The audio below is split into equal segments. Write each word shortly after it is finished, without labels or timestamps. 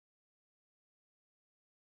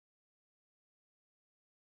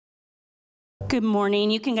Good morning.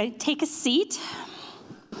 You can take a seat.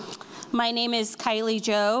 My name is Kylie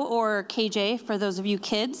Jo, or KJ for those of you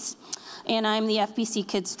kids, and I'm the FBC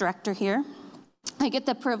Kids Director here. I get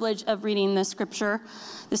the privilege of reading the scripture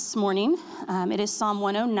this morning. It is Psalm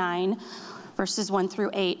 109, verses 1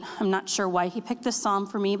 through 8. I'm not sure why he picked this psalm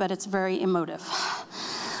for me, but it's very emotive.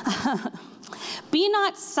 Be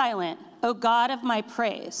not silent, O God of my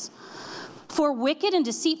praise. For wicked and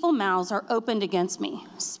deceitful mouths are opened against me,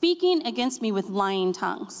 speaking against me with lying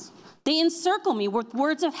tongues. They encircle me with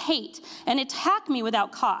words of hate and attack me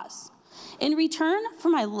without cause. In return for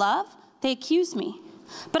my love, they accuse me,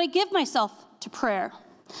 but I give myself to prayer.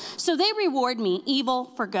 So they reward me evil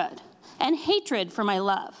for good and hatred for my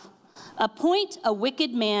love. Appoint a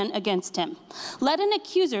wicked man against him. Let an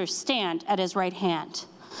accuser stand at his right hand.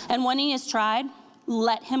 And when he is tried,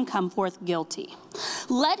 let him come forth guilty.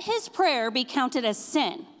 Let his prayer be counted as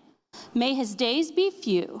sin. May his days be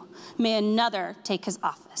few. May another take his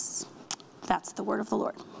office. That's the word of the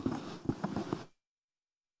Lord.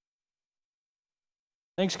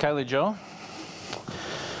 Thanks, Kylie Jo.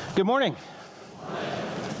 Good morning.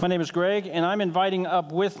 My name is Greg, and I'm inviting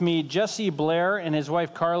up with me Jesse Blair and his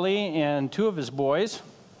wife Carly and two of his boys.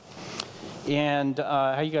 And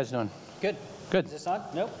how you guys doing? Good. Good. Is this on?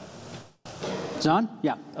 Nope. It's on?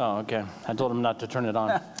 Yeah. Oh, okay. I told him not to turn it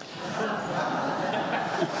on.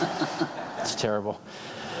 It's terrible.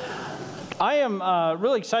 I am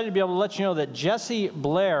really excited to be able to let you know that Jesse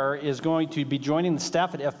Blair is going to be joining the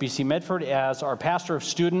staff at FBC Medford as our pastor of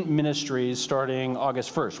student ministries starting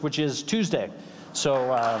August 1st, which is Tuesday.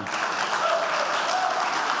 So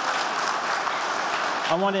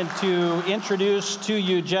I wanted to introduce to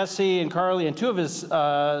you Jesse and Carly and two of his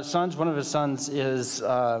sons. One of his sons is,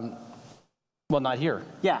 well, not here.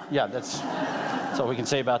 Yeah. Yeah, that's all we can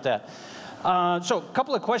say about that. So a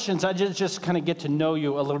couple of questions. I just kind of get to know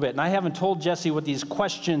you a little bit. And I haven't told Jesse what these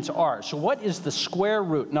questions are. So what is the square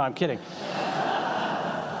root? No, I'm kidding.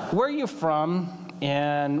 Where are you from?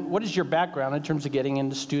 And what is your background in terms of getting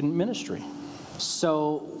into student ministry?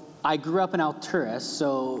 So I grew up in Alturas.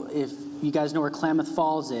 So if you guys know where Klamath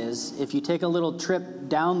Falls is, if you take a little trip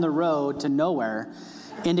down the road to nowhere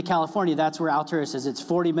into California, that's where Alturas is. It's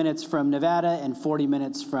 40 minutes from Nevada and 40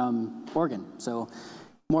 minutes from Oregon. So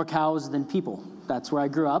more cows than people. That's where I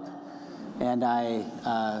grew up. And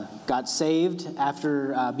I got saved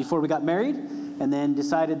before we got married, and then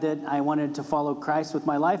decided that I wanted to follow Christ with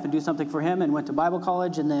my life and do something for him, and went to Bible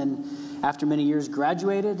college, and then after many years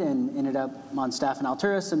graduated and ended up on staff in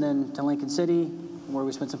Alturas, and then to Lincoln City, where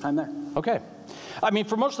we spent some time there. Okay. I mean,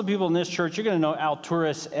 for most of the people in this church, you're going to know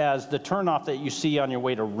Alturas as the turnoff that you see on your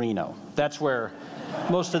way to Reno. That's where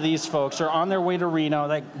most of these folks are on their way to Reno.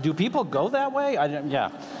 Like, do people go that way?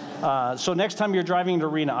 Yeah. So next time you're driving to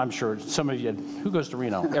Reno, I'm sure some of you, who goes to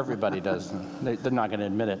Reno? Everybody does. They're not going to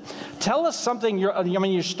admit it. Tell us something.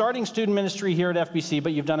 You're starting student ministry here at FBC,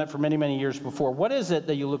 but you've done it for many, many years before. What is it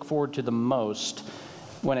that you look forward to the most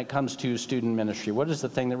when it comes to student ministry? What is the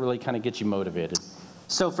thing that really kind of gets you motivated?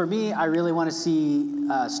 So for me, I really want to see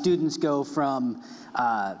students go from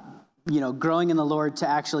growing in the Lord to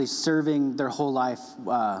actually serving their whole life,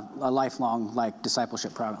 a lifelong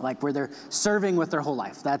discipleship program, where they're serving with their whole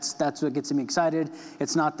life. That's what gets me excited.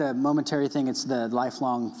 It's not the momentary thing; it's the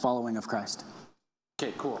lifelong following of Christ.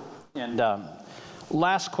 Okay, cool. And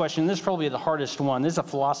last question. This is probably the hardest one. This is a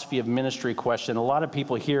philosophy of ministry question. A lot of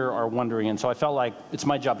people here are wondering, and so I felt like it's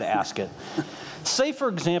my job to ask it. Say, for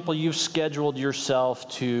example, you've scheduled yourself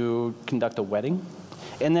to conduct a wedding,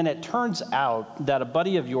 and then it turns out that a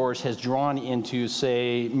buddy of yours has drawn into,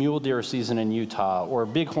 say, mule deer season in Utah or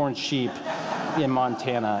bighorn sheep in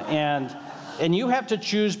Montana, and you have to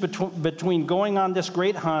choose between going on this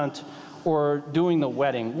great hunt or doing the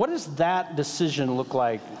wedding. What does that decision look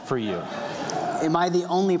like for you? Am I the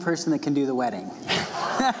only person that can do the wedding?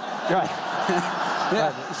 Right.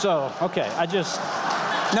 So, okay,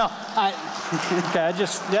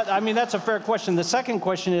 that's a fair question. The second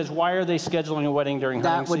question is, why are they scheduling a wedding during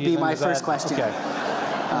hunting season? That would be my first question.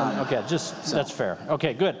 Okay. That's fair.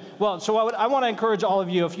 Okay, good. Well, so I want to encourage all of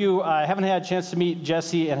you, if you haven't had a chance to meet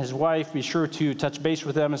Jesse and his wife, be sure to touch base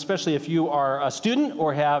with them, especially if you are a student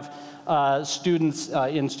or have students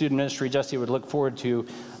in student ministry. Jesse would look forward to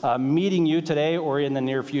meeting you today or in the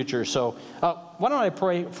near future. So why don't I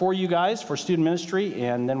pray for you guys for student ministry,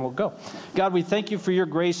 and then we'll go. God, we thank you for your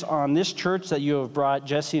grace on this church that you have brought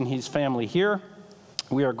Jesse and his family here.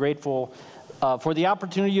 We are grateful for the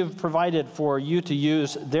opportunity you've provided for you to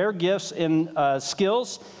use their gifts and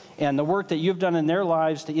skills and the work that you've done in their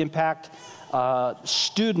lives to impact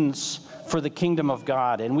students for the kingdom of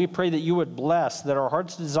God. And we pray that you would bless, that our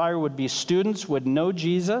heart's desire would be students would know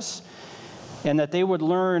Jesus, and that they would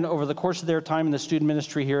learn over the course of their time in the student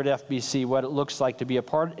ministry here at FBC what it looks like to be a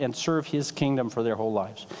part and serve his kingdom for their whole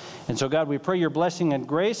lives. And so, God, we pray your blessing and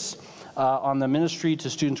grace on the ministry to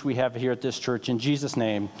students we have here at this church. In Jesus'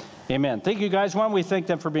 name, amen. Thank you, guys. Why don't we thank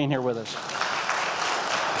them for being here with us?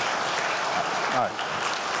 All right.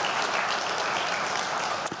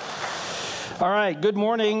 All right, good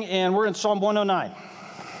morning, and we're in Psalm 109.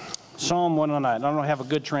 Psalm 109. I don't have a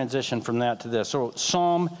good transition from that to this. So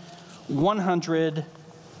Psalm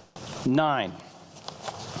 109.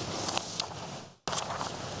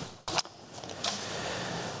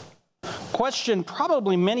 Question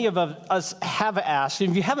probably many of us have asked.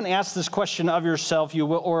 If you haven't asked this question of yourself, you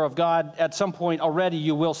will, or of God at some point already,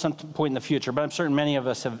 you will some point in the future. But I'm certain many of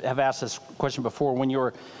us have asked this question before. When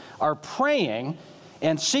you are praying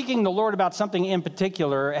and seeking the Lord about something in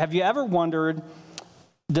particular, have you ever wondered,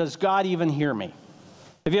 does God even hear me?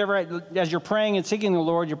 Have you ever, as you're praying and seeking the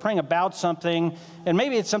Lord, you're praying about something, and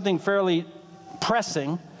maybe it's something fairly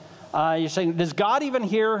pressing. You're saying, does God even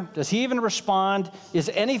hear? Does he even respond? Is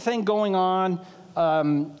anything going on?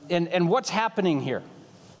 And what's happening here?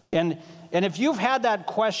 And if you've had that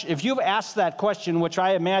question, if you've asked that question, which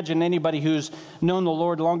I imagine anybody who's known the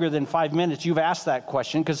Lord longer than 5 minutes, you've asked that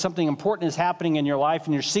question because something important is happening in your life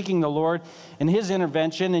and you're seeking the Lord and his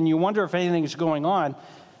intervention and you wonder if anything is going on.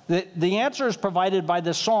 The answer is provided by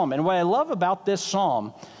this psalm. And what I love about this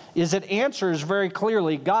psalm is it answers very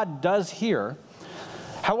clearly, God does hear.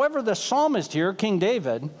 However, the psalmist here, King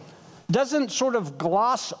David, doesn't sort of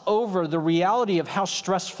gloss over the reality of how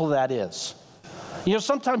stressful that is. You know,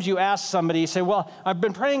 sometimes you ask somebody, you say, well, I've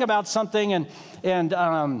been praying about something and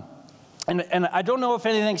I don't know if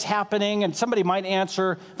anything's happening, and somebody might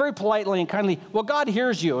answer very politely and kindly, well, God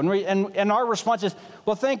hears you. And our response is,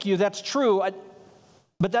 well, thank you, that's true,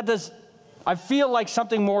 but I feel like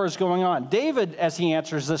something more is going on. David, as he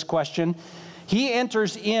answers this question, he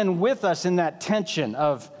enters in with us in that tension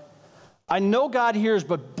of, I know God hears,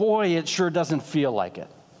 but boy, it sure doesn't feel like it.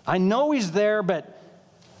 I know he's there, but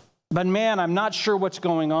man, I'm not sure what's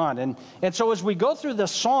going on. And so as we go through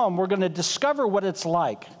this psalm, we're going to discover what it's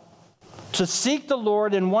like to seek the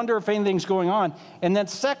Lord and wonder if anything's going on. And then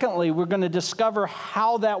secondly, we're going to discover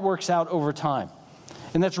how that works out over time.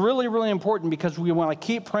 And that's really, really important because we want to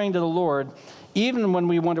keep praying to the Lord even when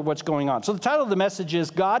we wonder what's going on. So the title of the message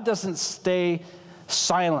is God Doesn't Stay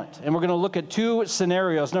Silent. And we're going to look at two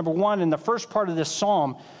scenarios. Number one, in the first part of this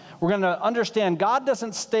psalm, we're going to understand God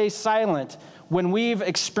doesn't stay silent when we've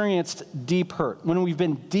experienced deep hurt, when we've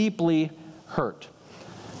been deeply hurt.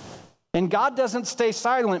 And God doesn't stay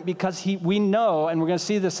silent because we know, and we're going to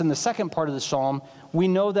see this in the second part of the psalm, we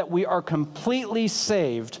know that we are completely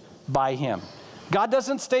saved by him. God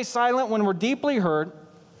doesn't stay silent when we're deeply hurt,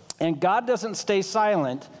 and God doesn't stay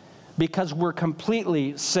silent because we're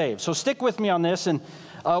completely saved. So stick with me on this, and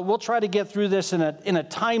we'll try to get through this in a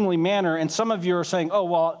timely manner. And some of you are saying, oh,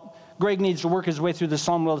 well, Greg needs to work his way through the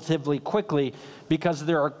psalm relatively quickly because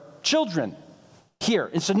there are children here.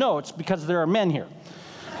 And so, no, it's because there are men here.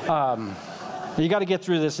 You got to get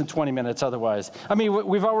through this in 20 minutes otherwise. I mean,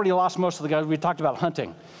 we've already lost most of the guys. We talked about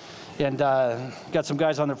hunting. And got some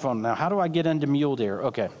guys on their phone. Now, how do I get into mule deer?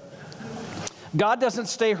 Okay. God doesn't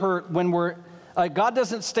stay hurt when God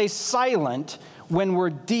doesn't stay silent when we're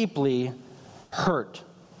deeply hurt.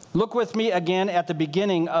 Look with me again at the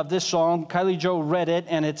beginning of this psalm. Kylie Jo read it,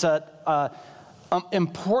 and it's an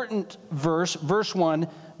important verse. Verse 1,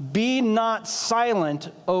 be not silent,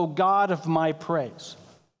 O God of my praise.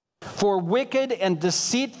 For wicked and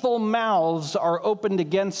deceitful mouths are opened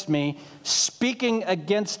against me, speaking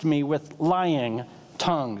against me with lying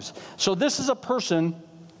tongues. So this is a person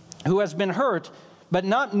who has been hurt, but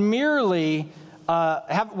not merely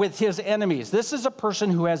with his enemies. This is a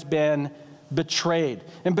person who has been betrayed.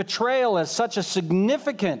 And betrayal is such a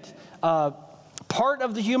significant part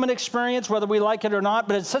of the human experience, whether we like it or not,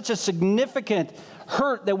 but it's such a significant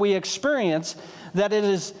hurt that we experience that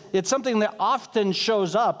it's something that often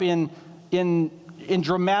shows up in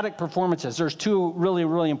dramatic performances. There's two really,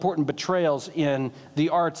 really important betrayals in the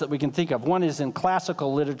arts that we can think of. One is in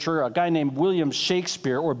classical literature, a guy named William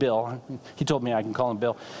Shakespeare, or Bill. He told me I can call him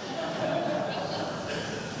Bill.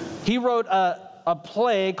 He wrote a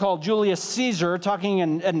play called Julius Caesar, talking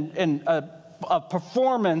in a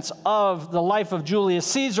performance of the life of Julius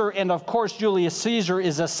Caesar. And of course, Julius Caesar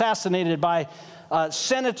is assassinated by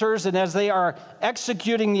senators, and as they are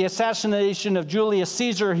executing the assassination of Julius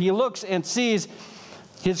Caesar, he looks and sees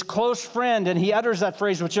his close friend, and he utters that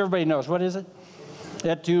phrase which everybody knows. What is it?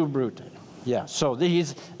 Et tu, Brute. Yeah, so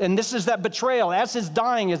and this is that betrayal. As his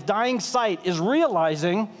dying sight is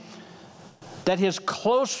realizing that his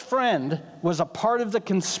close friend was a part of the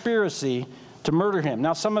conspiracy to murder him.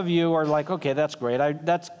 Now, some of you are like, okay, that's great.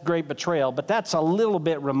 That's great betrayal, but that's a little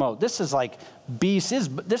bit remote. This is like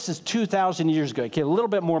BC. This is 2,000 years ago. Okay, a little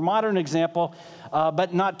bit more modern example,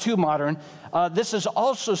 but not too modern. This is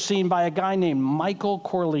also seen by a guy named Michael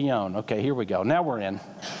Corleone. Okay, here we go. Now we're in.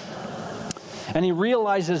 And he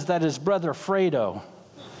realizes that his brother Fredo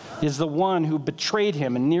is the one who betrayed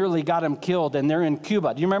him and nearly got him killed, and they're in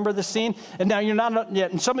Cuba. Do you remember the scene? And now you're not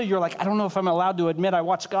yet, and some of you are like, I don't know if I'm allowed to admit I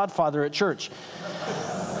watched Godfather at church.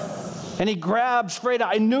 And he grabs Fredo,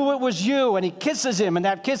 I knew it was you, and he kisses him, and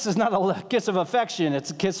that kiss is not a kiss of affection,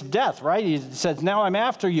 it's a kiss of death, right? He says, now I'm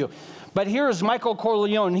after you. But here's Michael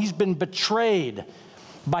Corleone, he's been betrayed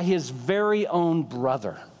by his very own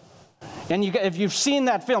brother. And if you've seen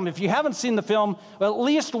that film, if you haven't seen the film, well, at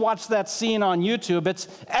least watch that scene on YouTube. It's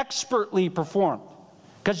expertly performed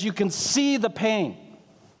because you can see the pain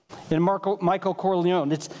in Michael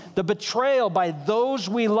Corleone. It's the betrayal by those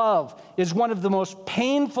we love is one of the most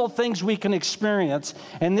painful things we can experience.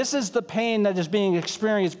 And this is the pain that is being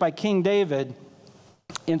experienced by King David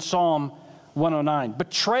in Psalm 109.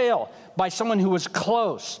 Betrayal by someone who was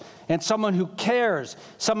close and someone who cares,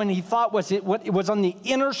 someone he thought was on the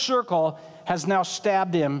inner circle has now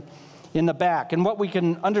stabbed him in the back. And what we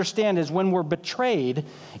can understand is when we're betrayed,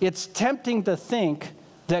 it's tempting to think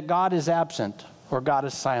that God is absent or God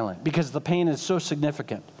is silent because the pain is so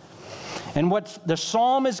significant. And what the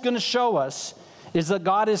psalm is going to show us is that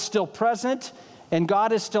God is still present and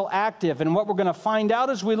God is still active. And what we're going to find out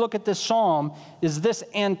as we look at this psalm is this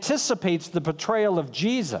anticipates the betrayal of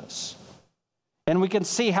Jesus. And we can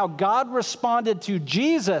see how God responded to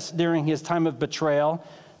Jesus during his time of betrayal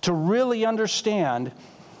to really understand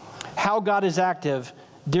how God is active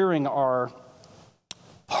during our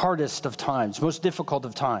hardest of times, most difficult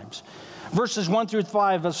of times. Verses 1 through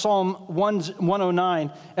 5 of Psalm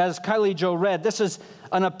 109, as Kylie Joe read, this is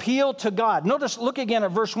an appeal to God. Notice, look again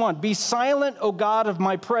at verse 1. Be silent, O God of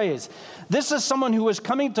my praise. This is someone who is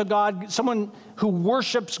coming to God, someone who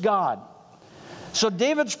worships God. So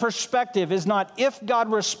David's perspective is not, if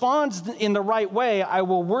God responds in the right way, I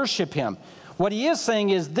will worship him. What he is saying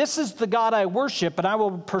is, this is the God I worship, and I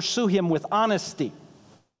will pursue him with honesty.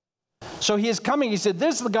 So he is coming, he said,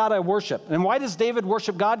 this is the God I worship. And why does David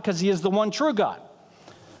worship God? Because he is the one true God.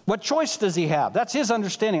 What choice does he have? That's his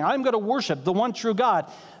understanding. I'm going to worship the one true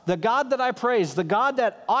God. The God that I praise, the God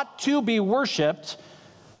that ought to be worshiped,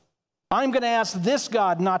 I'm going to ask this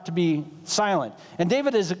God not to be silent. And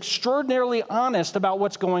David is extraordinarily honest about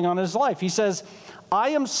what's going on in his life. He says, I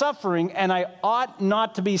am suffering and I ought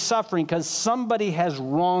not to be suffering because somebody has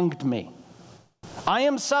wronged me. I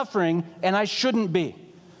am suffering and I shouldn't be.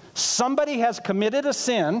 Somebody has committed a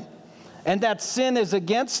sin and that sin is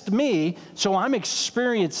against me, so I'm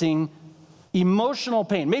experiencing emotional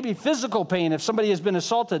pain, maybe physical pain if somebody has been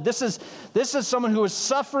assaulted. This is someone who is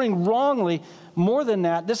suffering wrongly. More than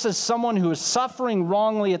that, this is someone who is suffering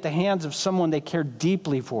wrongly at the hands of someone they care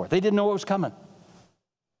deeply for. They didn't know it was coming.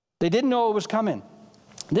 They didn't know it was coming.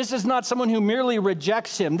 This is not someone who merely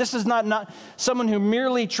rejects him. This is not someone who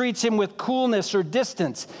merely treats him with coolness or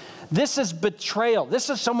distance. This is betrayal. This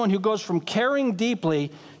is someone who goes from caring deeply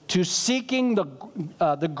to seeking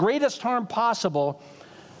the greatest harm possible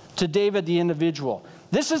to David the individual.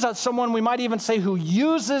 This is someone we might even say who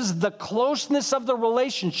uses the closeness of the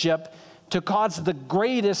relationship to cause the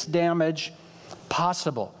greatest damage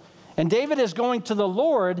possible. And David is going to the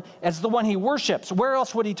Lord as the one he worships. Where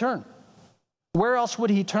else would he turn? Where else would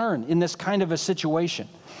he turn in this kind of a situation?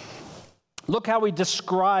 Look how he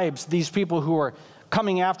describes these people who are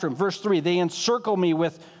coming after him. Verse 3, they encircle me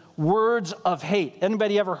with words of hate.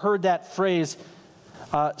 Anybody ever heard that phrase?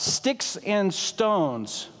 Sticks and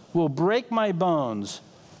stones will break my bones,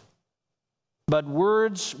 but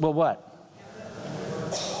words will what?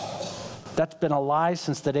 That's been a lie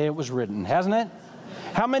since the day it was written, hasn't it?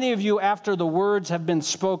 How many of you, after the words have been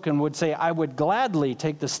spoken, would say, I would gladly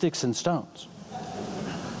take the sticks and stones?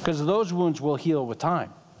 Because those wounds will heal with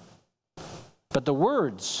time. But the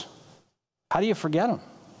words, how do you forget them?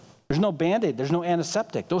 There's no Band-Aid. There's no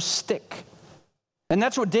antiseptic. Those stick. And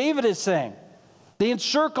that's what David is saying. They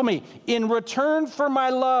encircle me. In return for my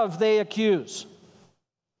love, they accuse.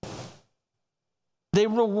 They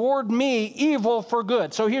reward me evil for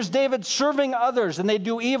good. So here's David serving others, and they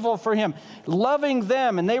do evil for him, loving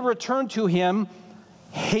them, and they return to him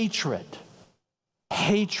hatred.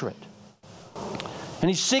 Hatred. And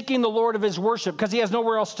he's seeking the Lord of his worship because he has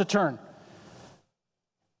nowhere else to turn.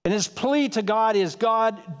 And his plea to God is,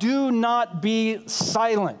 God, do not be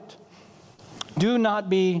silent. Do not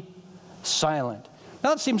be silent.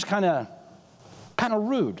 Now that seems kind of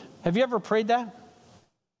rude. Have you ever prayed that?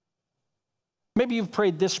 Maybe you've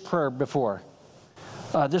prayed this prayer before.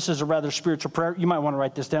 This is a rather spiritual prayer. You might want to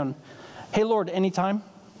write this down. Hey, Lord, anytime.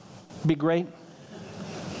 Be great.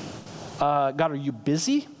 God, are you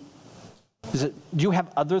busy? Do you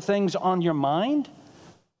have other things on your mind?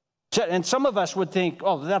 And some of us would think,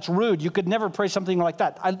 oh, that's rude. You could never pray something like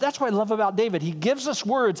that. That's what I love about David. He gives us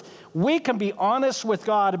words. We can be honest with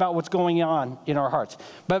God about what's going on in our hearts.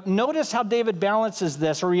 But notice how David balances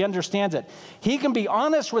this, or he understands it. He can be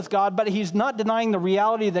honest with God, but he's not denying the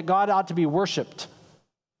reality that God ought to be worshiped.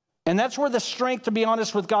 And that's where the strength to be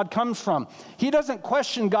honest with God comes from. He doesn't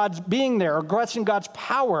question God's being there or question God's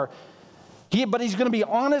power. But he's going to be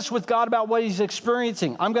honest with God about what he's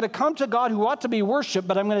experiencing. I'm going to come to God who ought to be worshiped,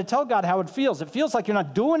 but I'm going to tell God how it feels. It feels like you're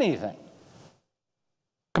not doing anything.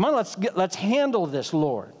 Come on, let's handle this,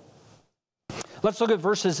 Lord. Let's look at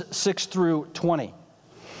verses 6 through 20.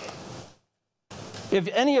 If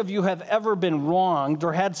any of you have ever been wronged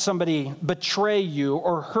or had somebody betray you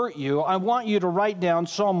or hurt you, I want you to write down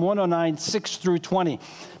Psalm 109, 6 through 20,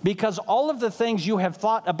 because all of the things you have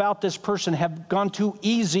thought about this person have gone too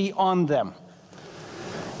easy on them.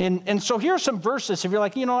 And so here are some verses. If you're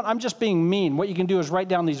like, you know what, I'm just being mean, what you can do is write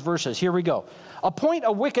down these verses. Here we go. Appoint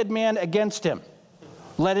a wicked man against him.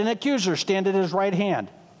 Let an accuser stand at his right hand.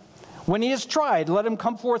 When he is tried, let him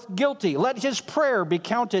come forth guilty. Let his prayer be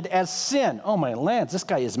counted as sin. Oh, my lands, this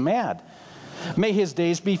guy is mad. May his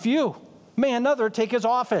days be few. May another take his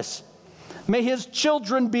office. May his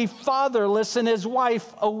children be fatherless and his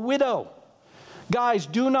wife a widow. Guys,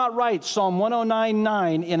 do not write Psalm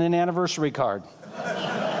 109:9 in an anniversary card.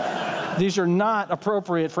 These are not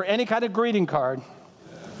appropriate for any kind of greeting card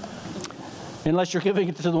unless you're giving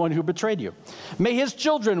it to the one who betrayed you. May his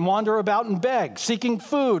children wander about and beg, seeking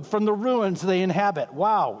food from the ruins they inhabit.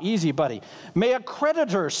 Wow, easy, buddy. May a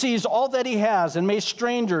creditor seize all that he has, and may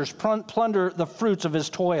strangers plunder the fruits of his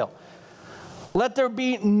toil. Let there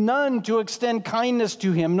be none to extend kindness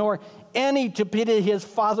to him, nor any to pity his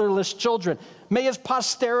fatherless children. May his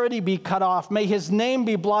posterity be cut off. May his name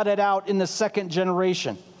be blotted out in the second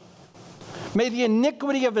generation. May the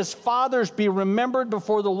iniquity of his fathers be remembered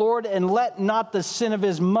before the Lord, and let not the sin of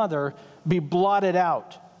his mother be blotted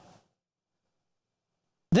out.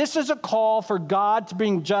 This is a call for God to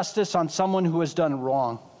bring justice on someone who has done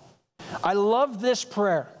wrong. I love this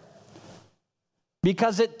prayer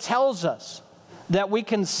because it tells us that we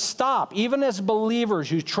can stop, even as believers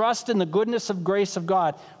who trust in the goodness of grace of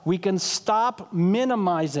God, we can stop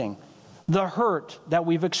minimizing the hurt that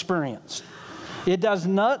we've experienced. It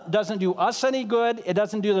doesn't do us any good. It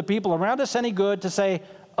doesn't do the people around us any good to say,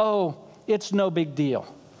 oh, it's no big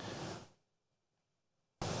deal.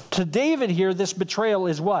 To David here, this betrayal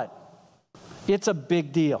is what? It's a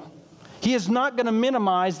big deal. He is not going to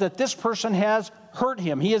minimize that this person has hurt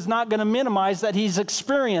him. He is not going to minimize that he's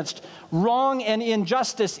experienced wrong and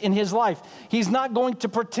injustice in his life. He's not going to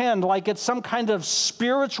pretend like it's some kind of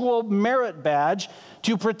spiritual merit badge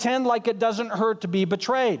to pretend like it doesn't hurt to be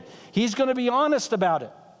betrayed. He's going to be honest about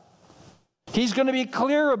it. He's going to be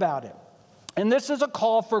clear about it. And this is a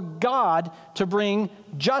call for God to bring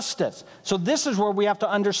justice. So this is where we have to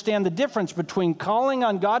understand the difference between calling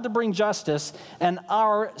on God to bring justice and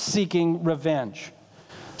our seeking revenge.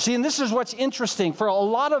 See, and this is what's interesting. For a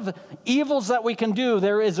lot of evils that we can do,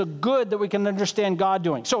 there is a good that we can understand God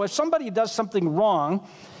doing. So if somebody does something wrong,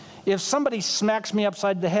 if somebody smacks me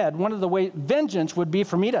upside the head, one of the ways, vengeance would be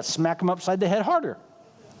for me to smack them upside the head harder.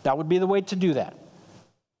 That would be the way to do that.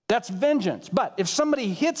 That's vengeance. But if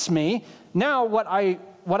somebody hits me, now what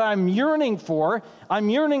I'm yearning for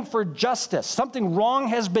justice. Something wrong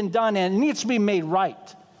has been done and it needs to be made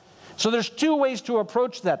right. So there's two ways to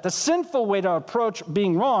approach that. The sinful way to approach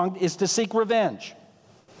being wronged is to seek revenge.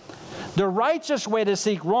 The righteous way to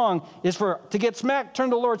seek wrong is to get smacked, turn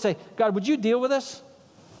to the Lord and say, God, would you deal with this?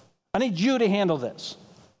 I need you to handle this.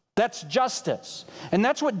 That's justice. And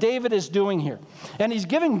that's what David is doing here. And he's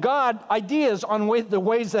giving God ideas on the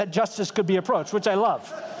ways that justice could be approached, which I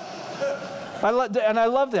love. I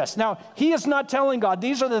love this. Now, he is not telling God,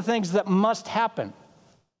 these are the things that must happen.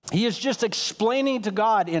 He is just explaining to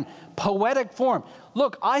God in poetic form,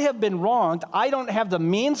 look, I have been wronged. I don't have the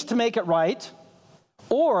means to make it right,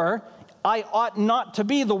 or I ought not to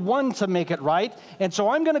be the one to make it right. And so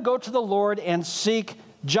I'm going to go to the Lord and seek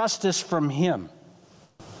justice from him.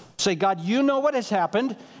 Say, God, you know what has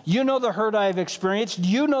happened. You know the hurt I have experienced.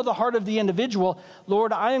 You know the heart of the individual.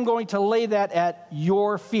 Lord, I am going to lay that at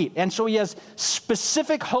your feet. And so he has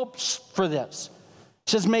specific hopes for this.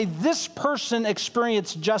 He says, may this person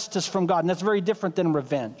experience justice from God. And that's very different than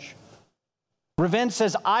revenge. Revenge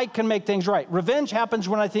says, I can make things right. Revenge happens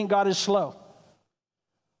when I think God is slow.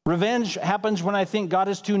 Revenge happens when I think God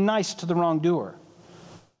is too nice to the wrongdoer.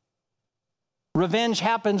 Revenge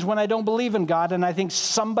happens when I don't believe in God and I think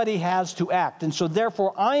somebody has to act. And so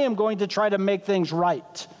therefore, I am going to try to make things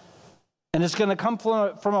right. And it's going to come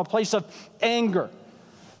from a place of anger.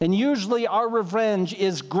 And usually our revenge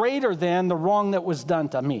is greater than the wrong that was done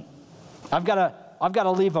to me. I've got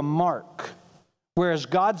to leave a mark. Whereas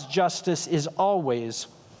God's justice is always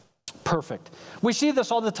perfect. We see this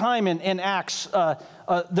all the time in Acts.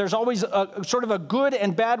 There's always sort of a good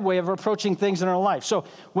and bad way of approaching things in our life. So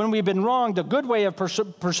when we've been wronged, the good way of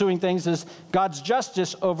pursuing things is God's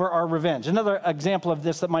justice over our revenge. Another example of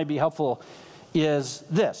this that might be helpful is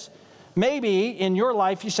this. Maybe in your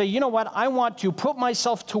life you say, you know what, I want to put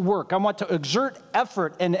myself to work. I want to exert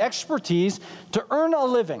effort and expertise to earn a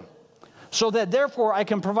living so that therefore I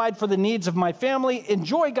can provide for the needs of my family,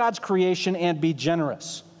 enjoy God's creation, and be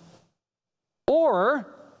generous. Or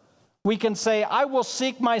we can say, I will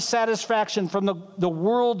seek my satisfaction from the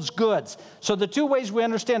world's goods. So the two ways we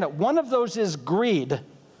understand it, one of those is greed.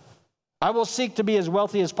 I will seek to be as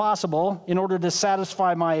wealthy as possible in order to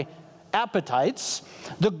satisfy my appetites.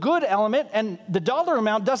 The good element and the dollar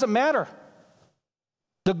amount doesn't matter.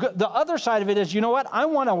 The other side of it is, you know what? I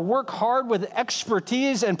want to work hard with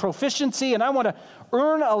expertise and proficiency, and I want to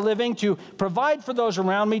earn a living to provide for those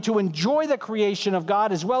around me, to enjoy the creation of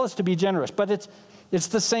God as well as to be generous. But it's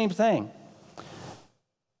the same thing.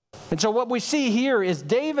 And so what we see here is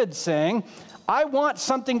David saying, I want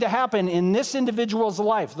something to happen in this individual's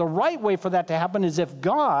life. The right way for that to happen is if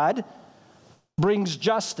God brings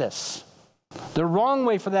justice. The wrong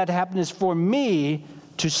way for that to happen is for me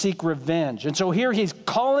to seek revenge. And so here he's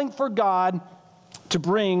calling for God to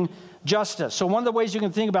bring justice. So one of the ways you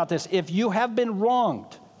can think about this, if you have been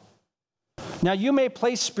wronged, now you may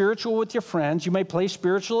play spiritual with your friends, you may play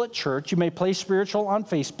spiritual at church, you may play spiritual on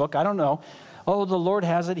Facebook, I don't know. Oh, the Lord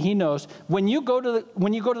has it, he knows. When you go to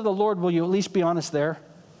the Lord, will you at least be honest there?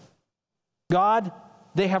 God,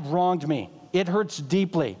 they have wronged me. It hurts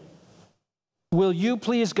deeply. Will you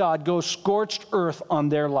please, God, go scorched earth on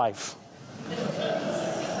their life?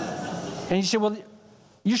 And you say, well,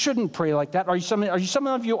 you shouldn't pray like that. Are some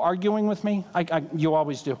of you arguing with me? You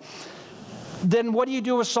always do. Then what do you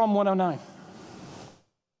do with Psalm 109?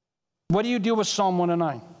 What do you do with Psalm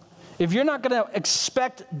 109? If you're not going to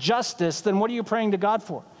expect justice, then what are you praying to God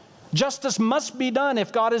for? Justice must be done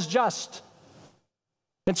if God is just.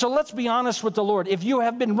 And so let's be honest with the Lord. If you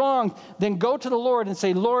have been wronged, then go to the Lord and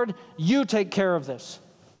say, Lord, you take care of this.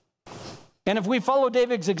 And if we follow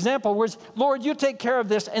David's example, where Lord, you take care of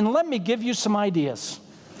this, and let me give you some ideas.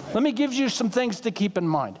 Let me give you some things to keep in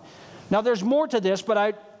mind. Now, there's more to this,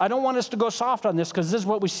 but I don't want us to go soft on this because this is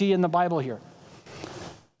what we see in the Bible here.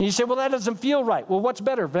 And you say, well, that doesn't feel right. Well, what's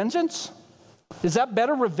better, vengeance? Is that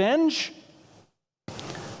better, revenge?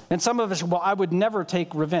 And some of us say, well, I would never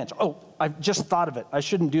take revenge. Oh, I just thought of it. I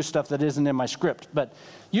shouldn't do stuff that isn't in my script, but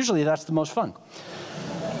usually that's the most fun.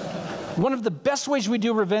 One of the best ways we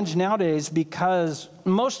do revenge nowadays, because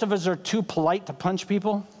most of us are too polite to punch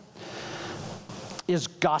people, is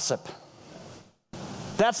gossip.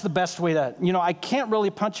 That's the best way to, I can't really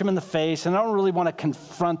punch them in the face, and I don't really want to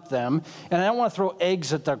confront them, and I don't want to throw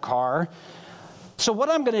eggs at their car. So what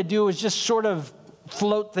I'm going to do is just sort of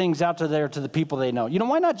float things out to the people they know.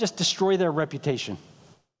 Why not just destroy their reputation?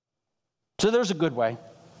 So there's a good way.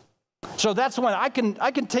 So that's when I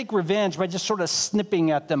can take revenge by just sort of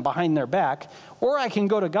snipping at them behind their back, or I can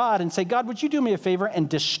go to God and say, God, would you do me a favor and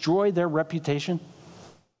destroy their reputation?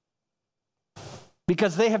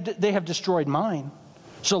 Because they have destroyed mine.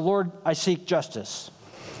 So Lord, I seek justice.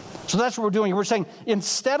 So that's what we're doing. We're saying,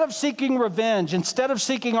 instead of seeking revenge, instead of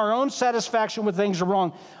seeking our own satisfaction when things are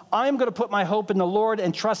wrong, I'm going to put my hope in the Lord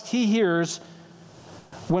and trust he hears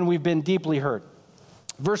when we've been deeply hurt.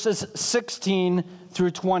 Verses 16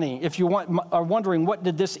 through 20, if you are wondering, what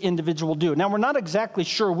did this individual do? Now, we're not exactly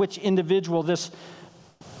sure which individual this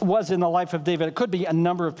was in the life of David. It could be a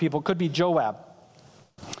number of people. It could be Joab.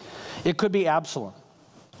 It could be Absalom.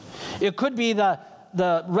 It could be the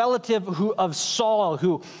relative of Saul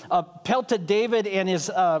who pelted David and his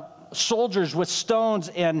soldiers with stones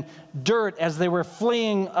and dirt as they were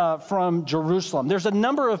fleeing from Jerusalem. There's a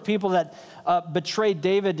number of people that betrayed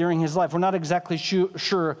David during his life. We're not exactly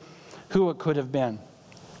sure who it could have been.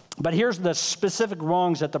 But here's the specific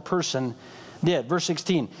wrongs that the person did. Verse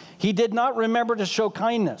 16, he did not remember to show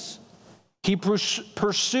kindness. He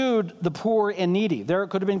pursued the poor and needy. There it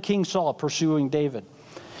could have been King Saul pursuing David.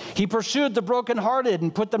 He pursued the brokenhearted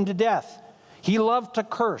and put them to death. He loved to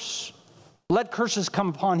curse. Let curses come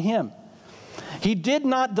upon him. He did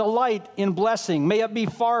not delight in blessing. May it be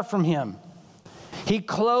far from him. He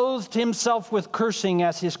clothed himself with cursing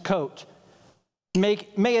as his coat.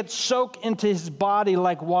 May it soak into his body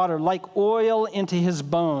like water, like oil into his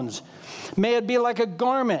bones. May it be like a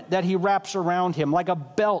garment that he wraps around him, like a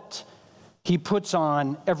belt he puts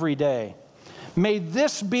on every day. May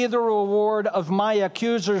this be the reward of my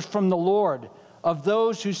accusers from the Lord, of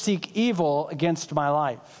those who seek evil against my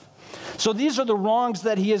life. So these are the wrongs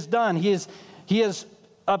that he has done. He has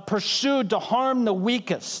pursued to harm the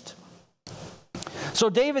weakest. So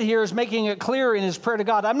David here is making it clear in his prayer to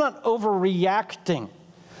God, I'm not overreacting.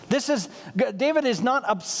 David is not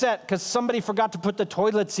upset because somebody forgot to put the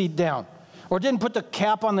toilet seat down, or didn't put the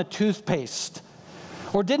cap on the toothpaste,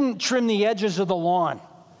 or didn't trim the edges of the lawn.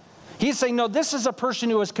 He's saying, no, this is a person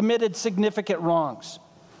who has committed significant wrongs.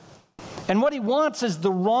 And what he wants is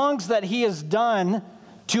the wrongs that he has done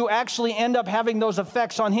to actually end up having those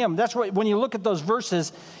effects on him. That's what, when you look at those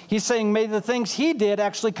verses, he's saying, may the things he did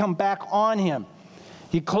actually come back on him.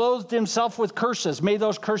 He clothed himself with curses. May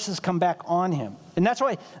those curses come back on him. And that's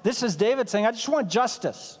why this is David saying, I just want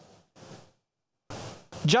justice.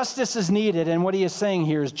 Justice is needed, and what he is saying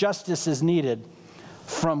here is justice is needed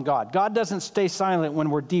from God. God doesn't stay silent when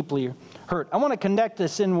we're deeply hurt. I want to connect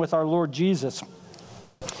this in with our Lord Jesus,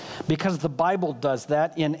 because the Bible does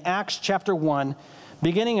that in Acts chapter 1,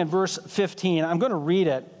 beginning in verse 15. I'm going to read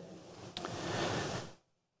it.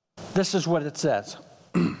 This is what it says.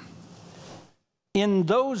 In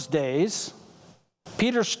those days,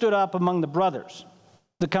 Peter stood up among the brothers.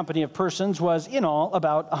 The company of persons was in all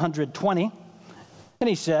about 120. And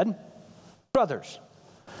he said, brothers,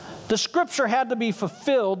 the scripture had to be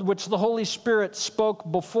fulfilled, which the Holy Spirit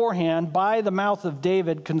spoke beforehand by the mouth of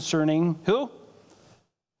David concerning who?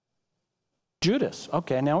 Judas.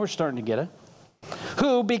 Okay, now we're starting to get it.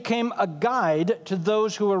 Who became a guide to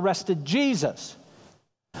those who arrested Jesus.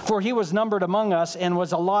 For he was numbered among us and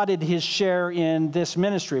was allotted his share in this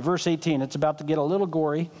ministry. Verse 18, it's about to get a little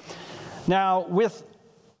gory. Now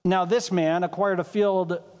this man acquired a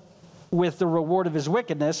field with the reward of his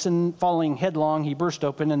wickedness, and falling headlong, he burst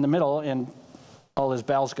open in the middle, and all his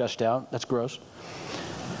bowels gushed out. That's gross.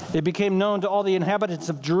 It became known to all the inhabitants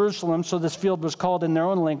of Jerusalem, so this field was called in their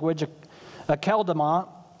own language a Keldama,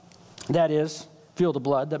 that is, field of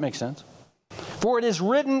blood. That makes sense. For it is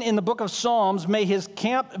written in the book of Psalms, may his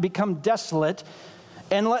camp become desolate,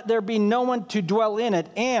 and let there be no one to dwell in it.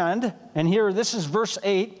 And here, this is verse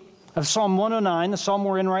 8 of Psalm 109, the psalm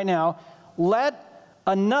we're in right now, let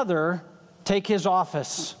another take his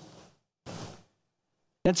office.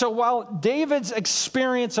 And so while David's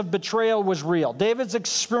experience of betrayal was real, David's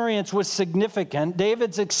experience was significant,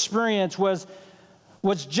 David's experience was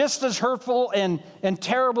just as hurtful and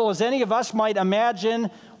terrible as any of us might imagine,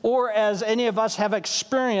 or as any of us have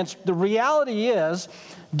experienced, the reality is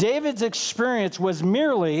David's experience was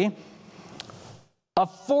merely a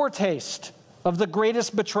foretaste of the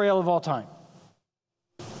greatest betrayal of all time.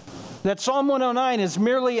 That Psalm 109 is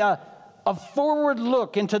merely a forward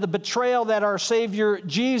look into the betrayal that our Savior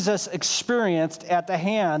Jesus experienced at the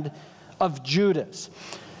hand of Judas.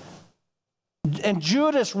 And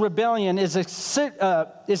Judas' rebellion is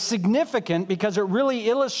significant because it really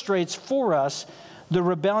illustrates for us the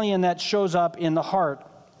rebellion that shows up in the heart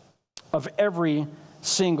of every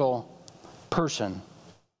single person.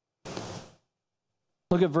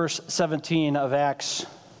 Look at verse 17 of Acts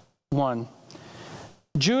 1.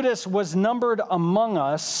 Judas was numbered among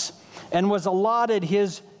us and was allotted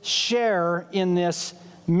his share in this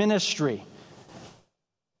ministry.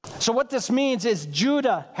 So what this means is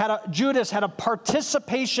Judas had a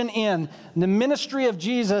participation in the ministry of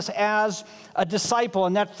Jesus as a disciple.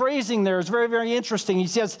 And that phrasing there is very, very interesting. He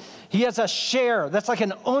says he has a share. That's like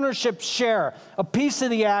an ownership share, a piece of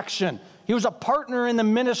the action. He was a partner in the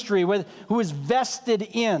ministry who was vested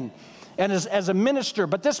in and as a minister.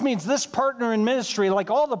 But this means this partner in ministry,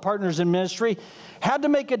 like all the partners in ministry, had to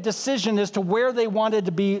make a decision as to where they wanted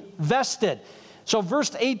to be vested. So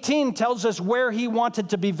verse 18 tells us where he wanted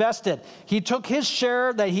to be vested. He took his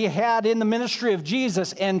share that he had in the ministry of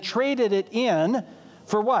Jesus and traded it in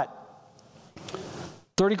for what?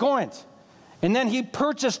 30 coins. And then he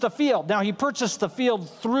purchased a field. Now he purchased the field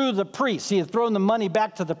through the priest. He had thrown the money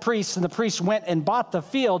back to the priest, and the priest went and bought the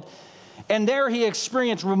field. And there he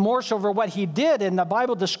experienced remorse over what he did. And the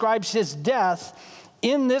Bible describes his death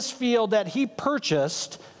in this field that he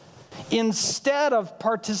purchased instead of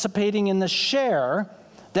participating in the share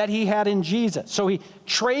that he had in Jesus. So he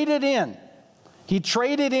traded in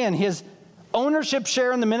his ownership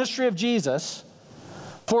share in the ministry of Jesus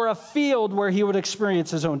for a field where he would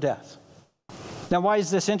experience his own death. Now, why is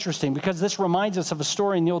this interesting? Because this reminds us of a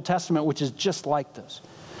story in the Old Testament which is just like this.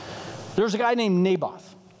 There's a guy named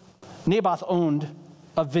Naboth. Naboth owned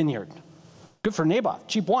a vineyard. Good for Naboth,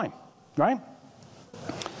 cheap wine, right?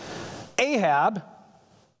 Ahab,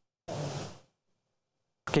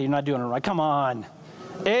 okay, you're not doing it right. Come on.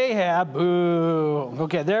 Ahab, boo.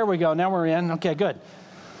 Okay, there we go. Now we're in. Okay, good.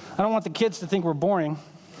 I don't want the kids to think we're boring.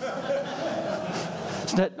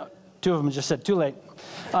 Two of them just said, too late.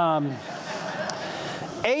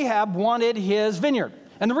 Ahab wanted his vineyard.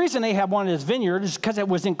 And the reason Ahab wanted his vineyard is because it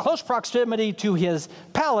was in close proximity to his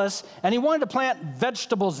palace, and he wanted to plant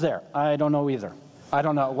vegetables there. I don't know either. I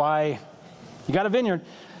don't know why. You got a vineyard.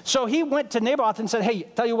 So he went to Naboth and said, hey,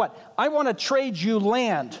 tell you what, I want to trade you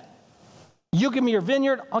land. You give me your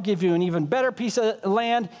vineyard, I'll give you an even better piece of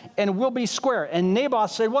land, and we'll be square. And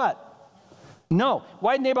Naboth said what? No.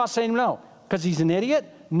 Why did Naboth say no? Because he's an idiot?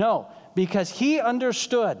 No. Because he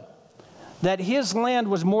understood that his land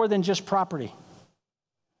was more than just property.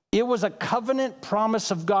 It was a covenant promise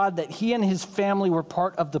of God that he and his family were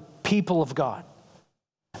part of the people of God.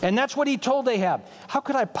 And that's what he told Ahab. How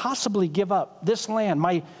could I possibly give up this land,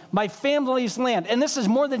 my family's land? And this is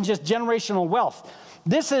more than just generational wealth.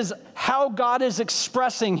 This is how God is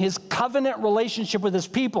expressing his covenant relationship with his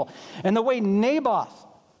people. And the way Naboth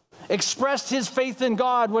expressed his faith in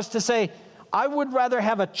God was to say, I would rather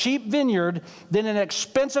have a cheap vineyard than an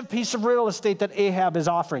expensive piece of real estate that Ahab is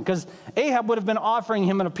offering. Because Ahab would have been offering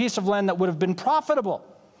him a piece of land that would have been profitable.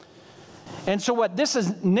 And so what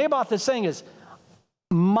Naboth is saying is,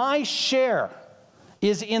 my share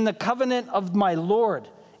is in the covenant of my Lord,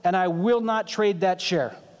 and I will not trade that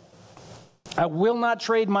share. I will not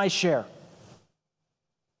trade my share.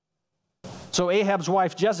 So Ahab's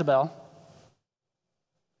wife, Jezebel,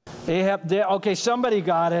 okay, somebody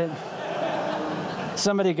got it.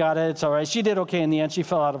 Somebody got it. It's all right. She did okay in the end. She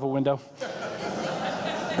fell out of a window.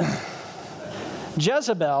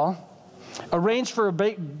 Jezebel arranged for a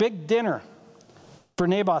big dinner for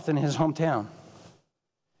Naboth in his hometown.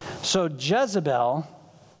 So Jezebel,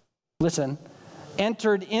 listen,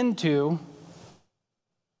 entered into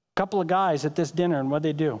a couple of guys at this dinner, and what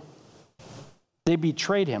did they do? They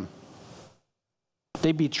betrayed him.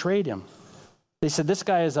 They betrayed him. They said, this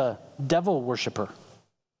guy is a devil worshiper.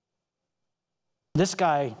 This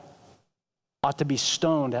guy ought to be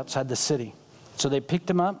stoned outside the city. So they picked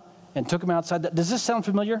him up and took him outside. Does this sound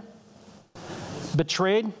familiar?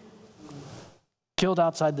 Betrayed, killed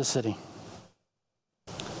outside the city.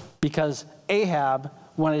 Because Ahab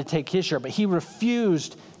wanted to take his share, but he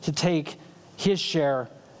refused to take his share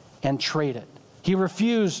and trade it. He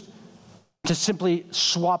refused to simply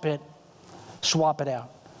swap it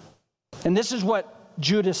out. And this is what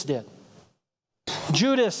Judas did.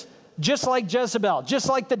 Judas, just like Jezebel, just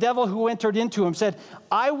like the devil who entered into him, said,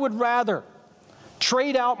 I would rather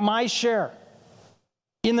trade out my share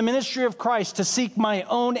in the ministry of Christ to seek my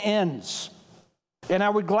own ends. And I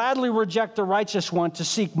would gladly reject the righteous one to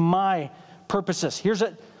seek my purposes. Here's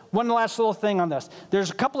one last little thing on this.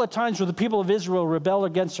 There's a couple of times where the people of Israel rebelled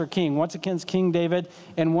against their king, once against King David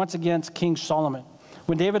and once against King Solomon.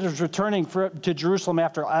 When David was returning to Jerusalem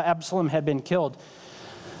after Absalom had been killed,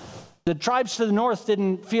 the tribes to the north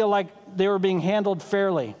didn't feel like they were being handled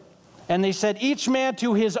fairly. And they said, each man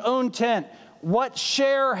to his own tent, what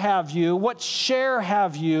share have you? What share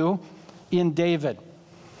have you in David?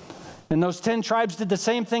 And those 10 tribes did the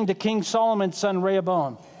same thing to King Solomon's son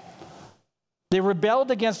Rehoboam. They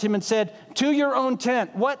rebelled against him and said, to your own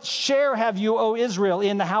tent, what share have you, O Israel,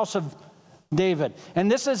 in the house of David?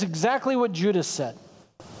 And this is exactly what Judas said.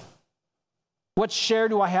 What share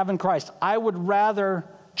do I have in Christ? I would rather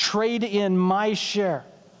trade in my share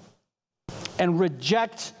and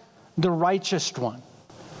reject the righteous one.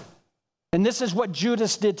 And this is what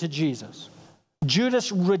Judas did to Jesus.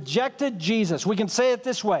 Judas rejected Jesus. We can say it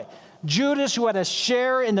this way. Judas, who had a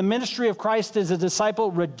share in the ministry of Christ as a disciple,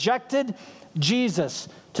 rejected Jesus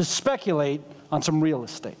to speculate on some real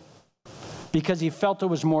estate because he felt there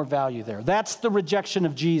was more value there. That's the rejection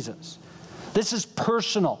of Jesus. This is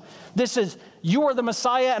personal. This is, you are the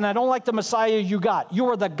Messiah, and I don't like the Messiah you got. You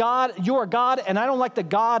are God, and I don't like the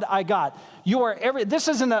God I got. This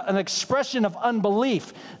isn't an expression of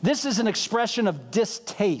unbelief. This is an expression of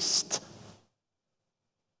distaste.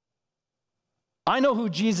 I know who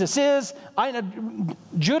Jesus is.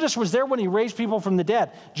 Judas was there when he raised people from the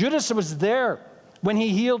dead. Judas was there when he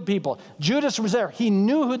healed people. Judas was there. He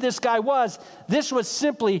knew who this guy was. This was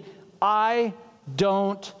simply, I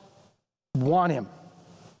don't want him.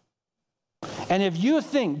 And if you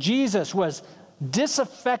think Jesus was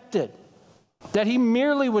disaffected, that he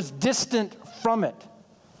merely was distant from it,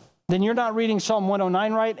 then you're not reading Psalm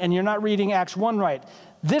 109 right, and you're not reading Acts 1 right.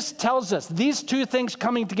 This tells us, these two things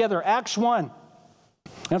coming together, Acts 1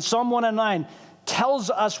 and Psalm 109, tells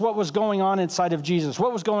us what was going on inside of Jesus.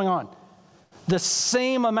 What was going on? the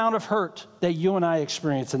same amount of hurt that you and I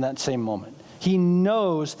experience in that same moment. He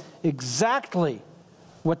knows exactly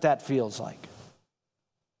what that feels like.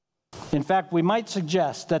 In fact, we might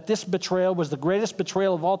suggest that this betrayal was the greatest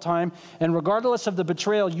betrayal of all time, and regardless of the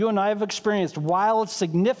betrayal you and I have experienced, while it's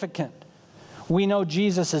significant, we know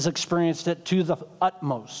Jesus has experienced it to the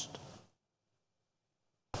utmost.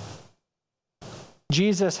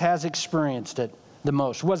 Jesus has experienced it the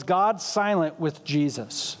most. Was God silent with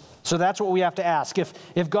Jesus? So that's what we have to ask.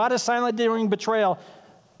 If God is silent during betrayal,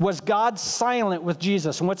 was God silent with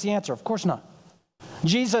Jesus? And what's the answer? Of course not.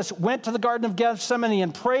 Jesus went to the Garden of Gethsemane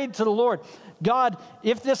and prayed to the Lord, God,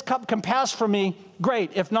 if this cup can pass from me,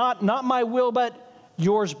 great. If not, not my will, but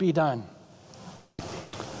yours be done.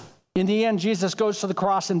 In the end, Jesus goes to the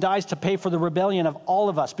cross and dies to pay for the rebellion of all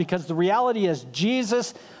of us, because the reality is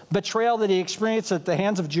Jesus' betrayal that he experienced at the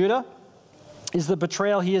hands of Judah is the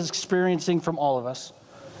betrayal he is experiencing from all of us.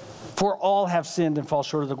 For all have sinned and fall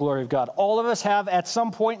short of the glory of God. All of us have at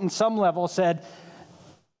some point in some level said,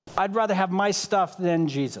 I'd rather have my stuff than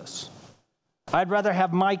Jesus. I'd rather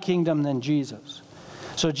have my kingdom than Jesus.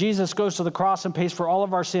 So Jesus goes to the cross and pays for all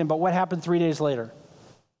of our sin. But what happened 3 days later?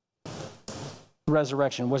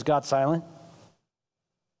 Resurrection. Was God silent?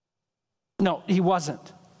 No, he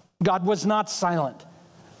wasn't. God was not silent,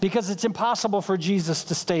 because it's impossible for Jesus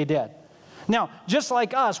to stay dead. Now, just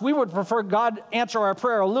like us, we would prefer God answer our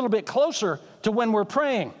prayer a little bit closer to when we're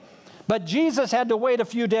praying. But Jesus had to wait a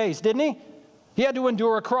few days, didn't he? He had to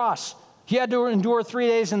endure a cross. He had to endure 3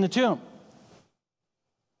 days in the tomb.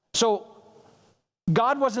 So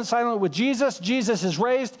God wasn't silent with Jesus. Jesus is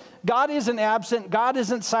raised. God isn't absent. God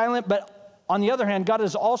isn't silent. But on the other hand, God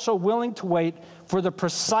is also willing to wait for the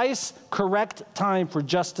precise, correct time for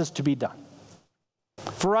justice to be done.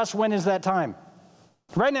 For us, when is that time?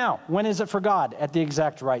 Right now. When is it for God? At the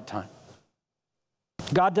exact right time.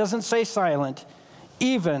 God doesn't stay silent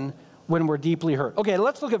even when we're deeply hurt. Okay,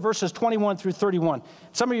 let's look at verses 21 through 31.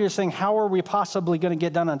 Some of you are saying, how are we possibly going to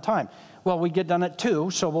get done on time? Well, we get done at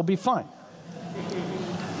 2, so we'll be fine.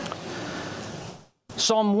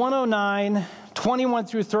 Psalm 109, 21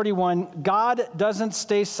 through 31, God doesn't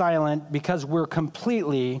stay silent because we're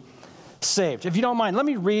completely saved. If you don't mind, let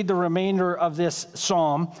me read the remainder of this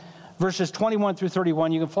psalm, verses 21 through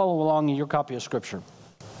 31. You can follow along in your copy of Scripture.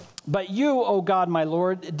 But you, O God, my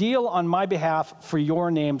Lord, deal on my behalf for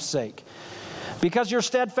your name's sake. Because your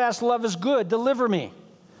steadfast love is good, deliver me.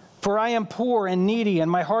 For I am poor and needy,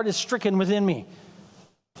 and my heart is stricken within me.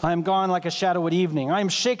 I am gone like a shadow at evening. I am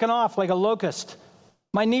shaken off like a locust.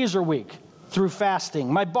 My knees are weak through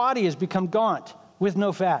fasting. My body has become gaunt with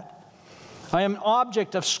no fat. I am an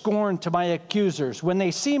object of scorn to my accusers. When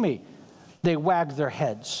they see me, they wag their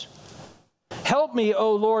heads. Help me,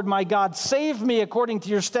 O Lord my God. Save me according to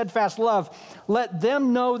your steadfast love. Let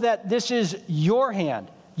them know that this is your hand.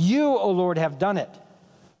 You, O Lord, have done it.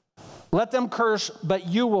 Let them curse, but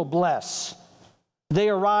you will bless. They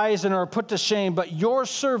arise and are put to shame, but your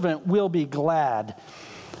servant will be glad.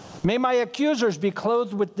 May my accusers be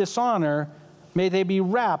clothed with dishonor. May they be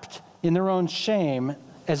wrapped in their own shame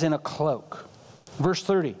as in a cloak. Verse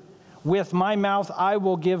 30, with my mouth I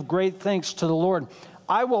will give great thanks to the Lord.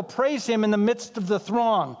 I will praise him in the midst of the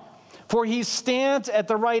throng, for he stands at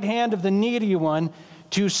the right hand of the needy one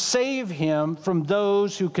to save him from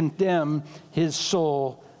those who condemn his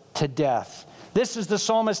soul to death. This is the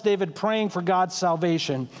psalmist David praying for God's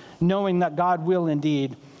salvation, knowing that God will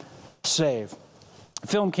indeed save. A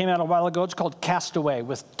film came out a while ago. It's called Castaway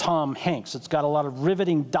with Tom Hanks. It's got a lot of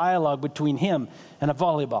riveting dialogue between him and a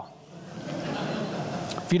volleyball.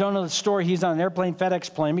 If you don't know the story, he's on an airplane,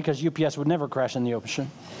 FedEx plane, because UPS would never crash in the ocean.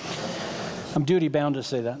 I'm duty bound to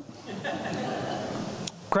say that.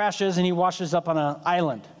 Crashes and he washes up on an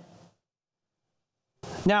island.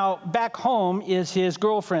 Now, back home is his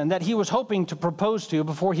girlfriend that he was hoping to propose to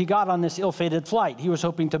before he got on this ill-fated flight. He was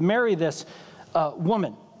hoping to marry this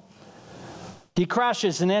woman. He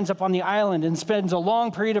crashes and ends up on the island and spends a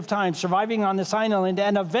long period of time surviving on this island,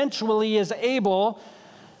 and eventually is able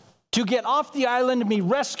to get off the island and be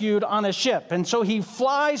rescued on a ship. And so he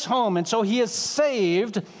flies home, and so he is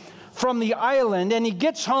saved from the island, and he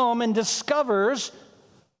gets home and discovers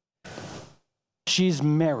she's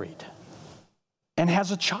married and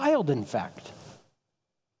has a child, in fact.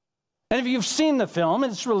 And if you've seen the film,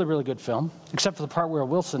 it's a really, really good film, except for the part where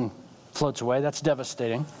Wilson floats away. That's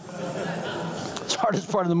devastating. It's the hardest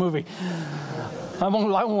part of the movie. I won't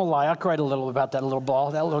lie, I cried a little about that little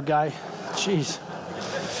ball, that little guy. Jeez.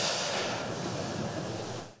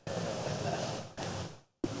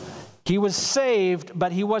 He was saved,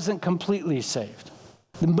 but he wasn't completely saved.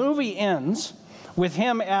 The movie ends with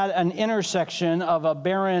him at an intersection of a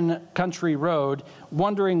barren country road,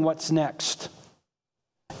 wondering what's next.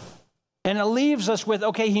 And it leaves us with,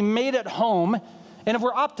 okay, he made it home. And if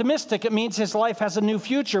we're optimistic, it means his life has a new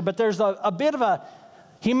future. But there's a bit of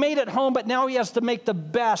he made it home, but now he has to make the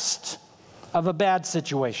best of a bad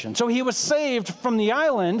situation. So he was saved from the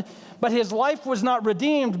island, but his life was not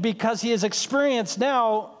redeemed because he has experienced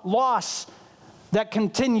now loss that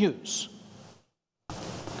continues.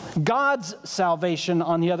 God's salvation,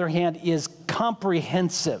 on the other hand, is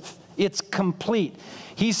comprehensive. It's complete.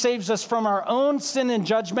 He saves us from our own sin and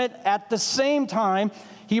judgment. At the same time,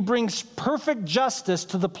 he brings perfect justice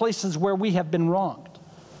to the places where we have been wronged.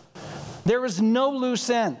 There is no loose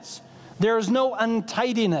ends. There is no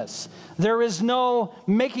untidiness. There is no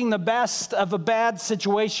making the best of a bad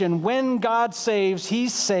situation. When God saves, he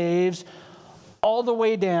saves all the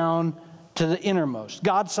way down to the innermost.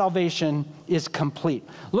 God's salvation is complete.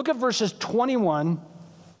 Look at verses 21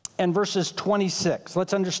 and verses 26.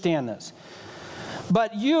 Let's understand this.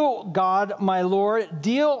 But you, God, my Lord,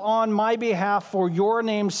 deal on my behalf for your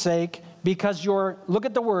name's sake, because your, look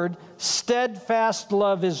at the word, steadfast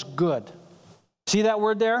love is good. See that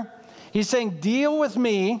word there? He's saying, deal with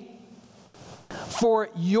me for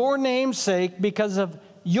your name's sake because of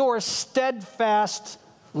your steadfast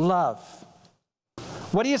love.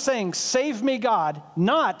 What are you saying? Save me, God,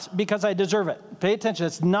 not because I deserve it. Pay attention.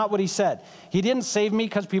 That's not what he said. He didn't save me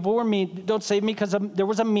because people were mean. Don't save me because there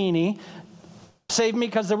was a meanie. Save me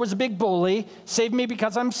because there was a big bully. Save me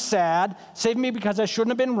because I'm sad. Save me because I shouldn't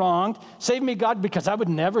have been wronged. Save me, God, because I would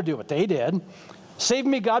never do what they did. Save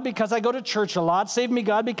me, God, because I go to church a lot. Save me,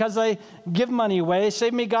 God, because I give money away.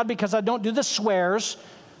 Save me, God, because I don't do the swears.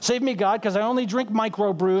 Save me, God, because I only drink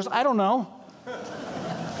microbrews. I don't know.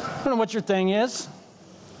 I don't know what your thing is.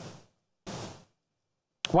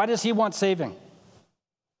 Why does he want saving?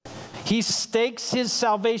 He stakes his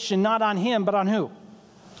salvation not on him, but on who?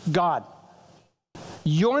 God.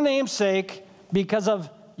 Your name's sake, because of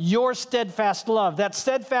your steadfast love. That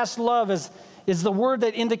steadfast love is the word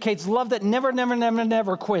that indicates love that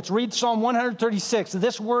never quits. Read Psalm 136.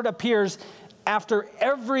 This word appears after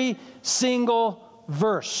every single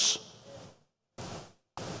verse.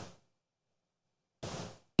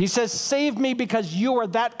 He says, save me because you are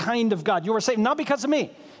that kind of God. You are saved, not because of me.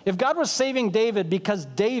 If God was saving David because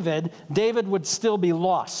David would still be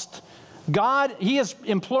lost. God, he is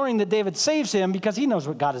imploring that David saves him because he knows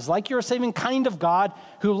what God is like. You're a saving kind of God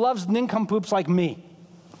who loves nincompoops like me.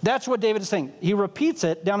 That's what David is saying. He repeats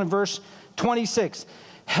it down in verse 26.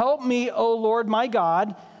 Help me, O Lord my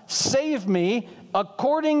God, save me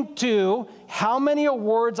according to how many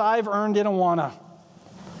awards I've earned in Awana.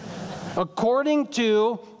 According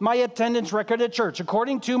to my attendance record at church.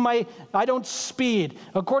 According to I don't speed.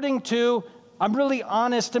 According to I'm really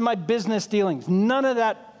honest in my business dealings. None of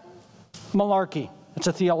that malarkey. It's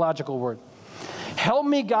a theological word. Help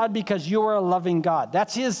me, God, because you are a loving God.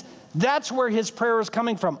 That's where his prayer is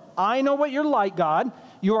coming from. I know what you're like, God.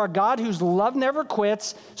 You are a God whose love never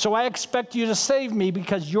quits, so I expect you to save me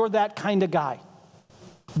because you're that kind of guy.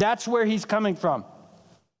 That's where he's coming from.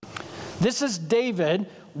 This is David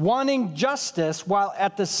wanting justice while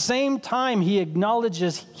at the same time he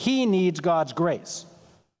acknowledges he needs God's grace.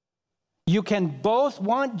 You can both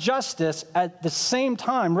want justice at the same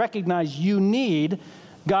time recognize you need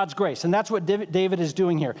God's grace. And that's what David is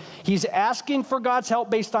doing here. He's asking for God's help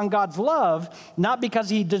based on God's love, not because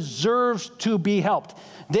he deserves to be helped.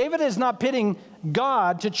 David is not pitting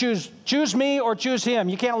God to choose me or choose him.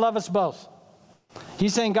 You can't love us both.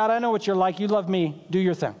 He's saying, God, I know what you're like. You love me. Do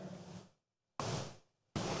your thing.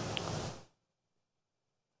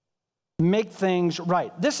 Make things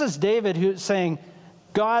right. This is David who's saying,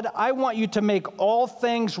 God, I want you to make all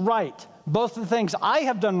things right, both the things I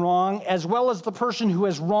have done wrong as well as the person who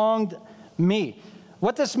has wronged me.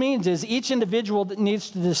 What this means is each individual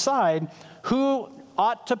needs to decide who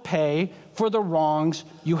ought to pay for the wrongs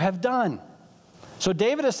you have done. So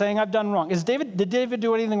David is saying, I've done wrong. Did David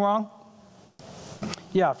do anything wrong?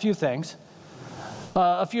 Yeah, a few things.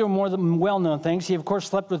 A few more well-known things. He, of course,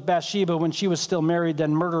 slept with Bathsheba when she was still married,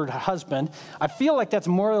 then murdered her husband. I feel like that's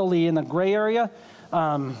morally in the gray area.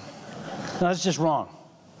 No, that's just wrong.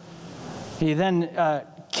 He then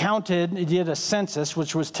he did a census,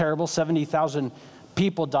 which was terrible. 70,000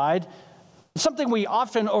 people died. Something we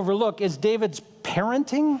often overlook is David's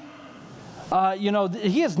parenting.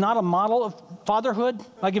 He is not a model of fatherhood.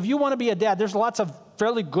 Like if you want to be a dad, there's lots of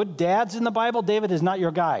fairly good dads in the Bible. David is not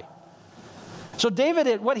your guy. So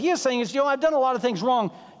David, what he is saying is, I've done a lot of things wrong.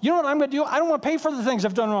 You know what I'm going to do? I don't want to pay for the things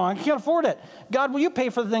I've done wrong. I can't afford it. God, will you pay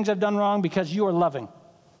for the things I've done wrong because you are loving?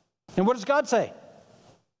 And what does God say?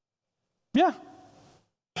 Yeah,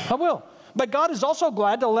 I will. But God is also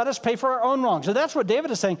glad to let us pay for our own wrongs. So that's what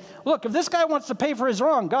David is saying. Look, if this guy wants to pay for his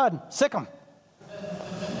wrong, God, sick him.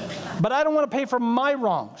 But I don't want to pay for my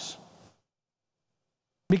wrongs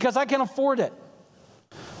because I can afford it.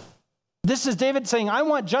 This is David saying, I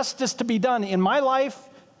want justice to be done in my life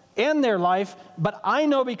and their life, but I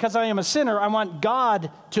know because I am a sinner, I want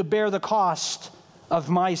God to bear the cost of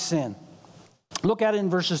my sin. Look at it in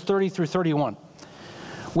verses 30 through 31.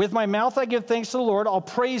 With my mouth I give thanks to the Lord. I'll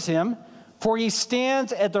praise him, for he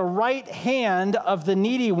stands at the right hand of the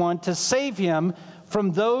needy one to save him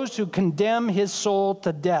from those who condemn his soul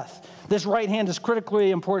to death. This right hand is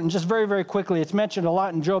critically important. Just very, very quickly, it's mentioned a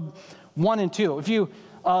lot in Job 1 and 2. If you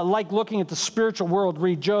like looking at the spiritual world,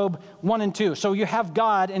 read Job 1 and 2. So you have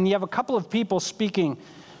God, and you have a couple of people speaking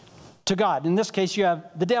to God. In this case, you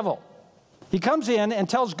have the devil. He comes in and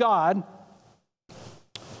tells God,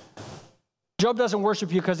 Job doesn't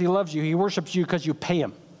worship you because he loves you. He worships you because you pay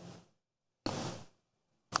him.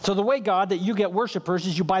 So the way, God, that you get worshipers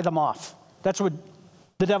is you buy them off. That's what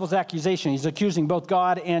the devil's accusation. He's accusing both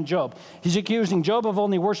God and Job. He's accusing Job of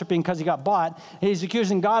only worshiping because he got bought. And he's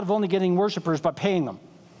accusing God of only getting worshipers by paying them.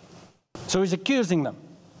 So he's accusing them.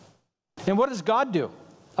 And what does God do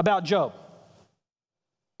about Job?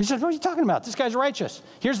 He says, what are you talking about? This guy's righteous.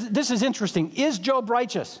 This is interesting. Is Job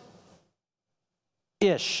righteous?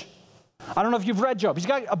 Ish. I don't know if you've read Job. He's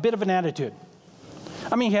got a bit of an attitude.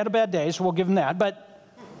 I mean, he had a bad day, so we'll give him that. But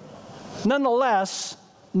nonetheless,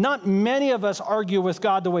 not many of us argue with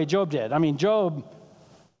God the way Job did. I mean, Job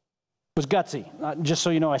was gutsy. Just so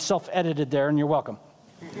you know, I self-edited there, and you're welcome.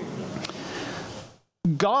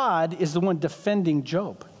 God is the one defending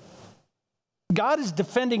Job. God is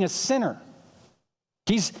defending a sinner.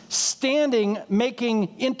 He's standing,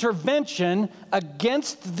 making intervention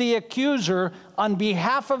against the accuser on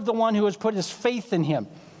behalf of the one who has put his faith in him.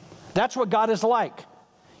 That's what God is like.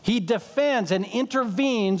 He defends and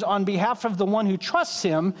intervenes on behalf of the one who trusts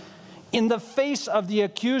him in the face of the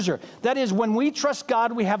accuser. That is, when we trust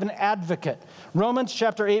God, we have an advocate. Romans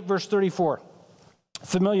chapter 8, verse 34.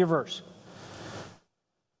 Familiar verse.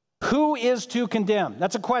 Who is to condemn?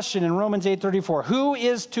 That's a question in Romans 8:34. Who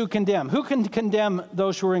is to condemn? Who can condemn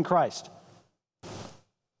those who are in Christ?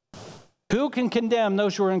 Who can condemn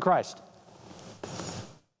those who are in Christ?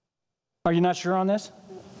 Are you not sure on this?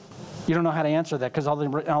 You don't know how to answer that because all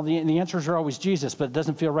the answers are always Jesus, but it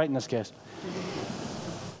doesn't feel right in this case.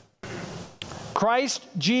 Christ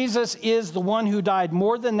Jesus is the one who died,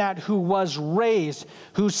 more than that, who was raised,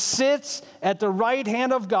 who sits at the right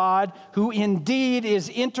hand of God, who indeed is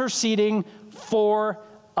interceding for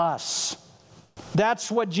us. That's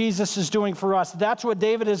what Jesus is doing for us. That's what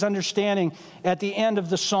David is understanding at the end of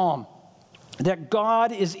the psalm, that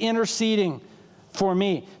God is interceding for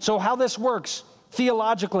me. So how this works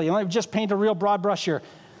theologically, and let me just paint a real broad brush here.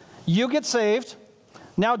 You get saved.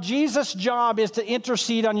 Now, Jesus' job is to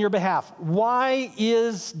intercede on your behalf. Why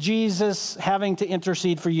is Jesus having to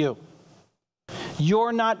intercede for you?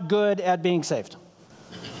 You're not good at being saved.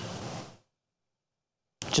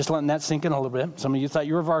 Just letting that sink in a little bit. Some of you thought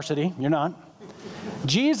you were varsity. You're not.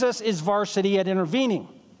 Jesus is varsity at intervening.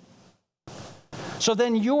 So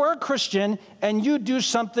then you're a Christian and you do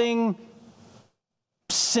something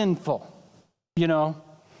sinful. You know,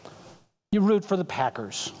 you root for the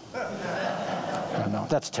Packers. No,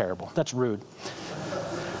 that's terrible. That's rude.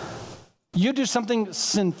 You do something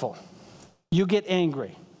sinful. You get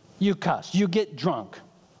angry. You cuss. You get drunk.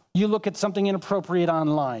 You look at something inappropriate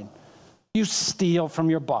online. You steal from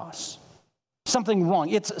your boss. Something wrong.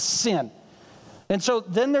 It's sin. And so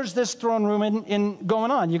then there's this throne room in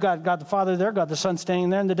going on. You got God the Father there, God the Son standing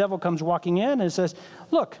there, and the devil comes walking in and says,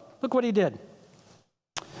 look what he did.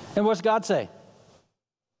 And what's God say?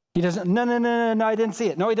 He doesn't, no, I didn't see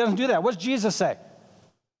it. No, he doesn't do that. What's Jesus say?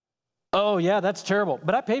 Oh, yeah, that's terrible.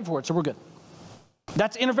 But I paid for it, so we're good.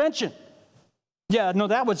 That's intervention. Yeah, no,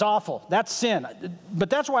 that was awful. That's sin. But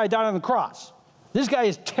that's why I died on the cross. This guy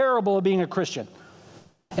is terrible at being a Christian.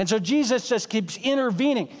 And so Jesus just keeps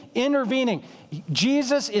intervening.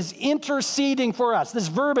 Jesus is interceding for us. This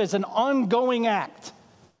verb is an ongoing act.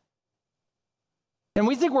 And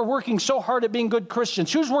we think we're working so hard at being good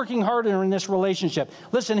Christians. Who's working harder in this relationship?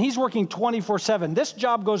 Listen, he's working 24/7. This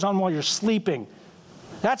job goes on while you're sleeping.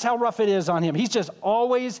 That's how rough it is on him. He's just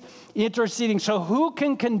always interceding. So who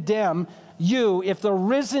can condemn you if the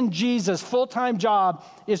risen Jesus' full-time job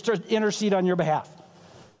is to intercede on your behalf?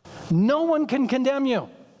 No one can condemn you.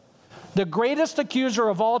 The greatest accuser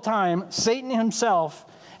of all time, Satan himself,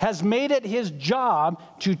 has made it his job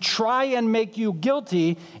to try and make you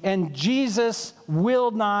guilty, and Jesus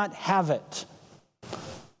will not have it.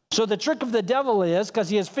 So the trick of the devil is, because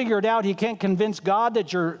he has figured out he can't convince God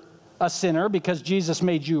that you're a sinner because Jesus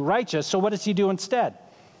made you righteous. So what does he do instead?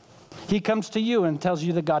 He comes to you and tells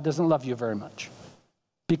you that God doesn't love you very much.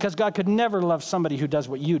 Because God could never love somebody who does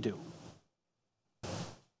what you do.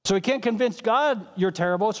 So he can't convince God you're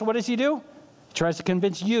terrible. So what does he do? He tries to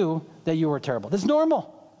convince you that you are terrible. That's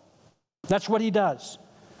normal. That's what he does.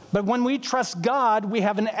 But when we trust God, we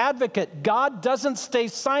have an advocate. God doesn't stay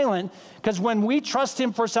silent, because when we trust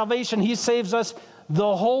him for salvation, he saves us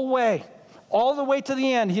the whole way. All the way to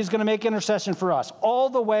the end, he's going to make intercession for us. All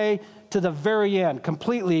the way to the very end,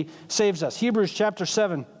 completely saves us. Hebrews chapter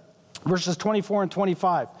 7, verses 24 and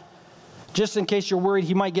 25. Just in case you're worried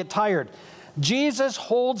he might get tired. Jesus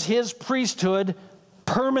holds his priesthood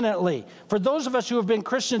permanently. For those of us who have been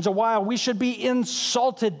Christians a while, we should be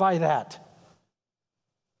insulted by that.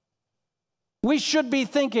 We should be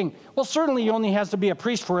thinking, well, certainly he only has to be a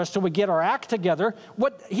priest for us till we get our act together.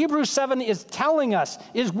 What Hebrews 7 is telling us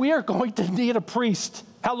is we are going to need a priest.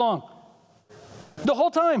 How long? The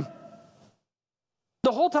whole time.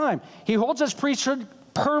 The whole time. He holds his priesthood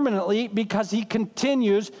permanently because he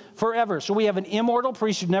continues forever. So we have an immortal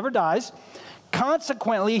priest who never dies.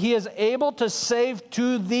 Consequently, he is able to save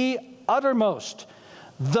to the uttermost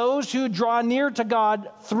those who draw near to God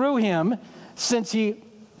through him, since he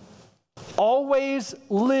always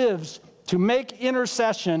lives to make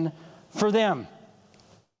intercession for them.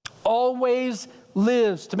 Always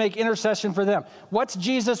lives to make intercession for them. What's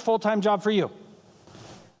Jesus' full-time job for you?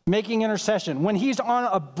 Making intercession. When he's on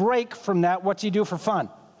a break from that, what's he do for fun?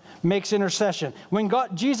 Makes intercession. When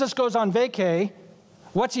Jesus goes on vacay,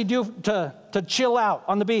 what's he do to chill out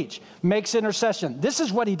on the beach? Makes intercession. This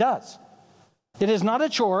is what he does. It is not a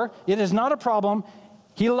chore. It is not a problem.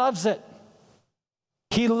 He loves it.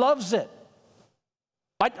 He loves it.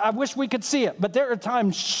 I wish we could see it, but there are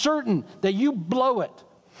times certain that you blow it.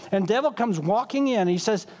 And devil comes walking in and he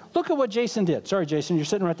says, look at what Jason did. Sorry, Jason, you're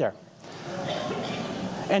sitting right there.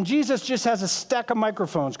 And Jesus just has a stack of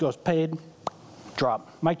microphones, goes, paid,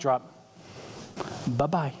 drop, mic drop,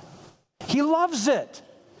 bye-bye. He loves it.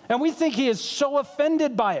 And we think he is so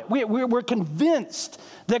offended by it. We're convinced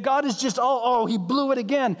that God is just, he blew it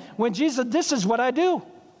again. When Jesus, this is what I do.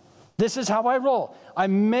 This is how I roll. I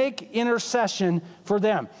make intercession for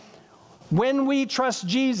them. When we trust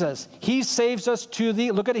Jesus, he saves us to the,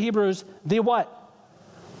 look at Hebrews, the what?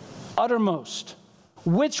 Uttermost.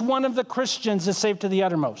 Which one of the Christians is saved to the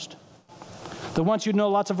uttermost? The ones who know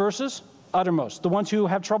lots of verses? Uttermost. The ones who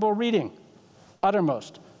have trouble reading?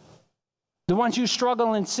 Uttermost. The ones who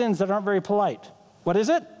struggle in sins that aren't very polite? What is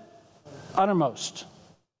it? Uttermost.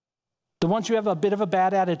 The ones who have a bit of a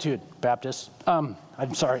bad attitude? Baptists. I'm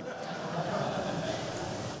sorry.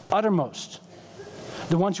 Uttermost.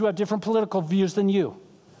 The ones who have different political views than you.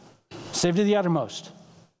 Saved to the uttermost.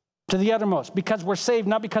 To the uttermost. Because we're saved,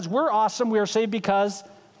 not because we're awesome. We are saved because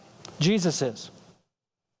Jesus is.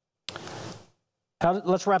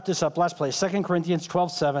 Let's wrap this up. Last place. 2 Corinthians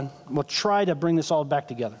 12:7. We'll try to bring this all back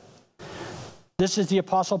together. This is the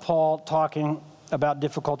Apostle Paul talking about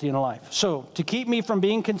difficulty in life. So, to keep me from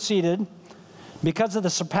being conceited, because of the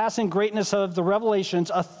surpassing greatness of the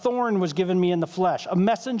revelations, a thorn was given me in the flesh, a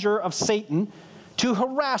messenger of Satan to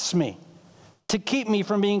harass me, to keep me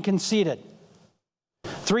from being conceited.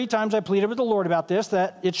 3 times I pleaded with the Lord about this,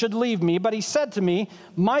 that it should leave me, but he said to me,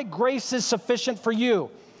 my grace is sufficient for you,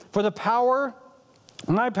 for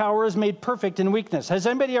my power is made perfect in weakness. Has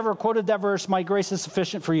anybody ever quoted that verse, my grace is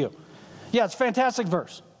sufficient for you? Yeah, it's a fantastic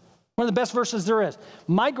verse. One of the best verses there is.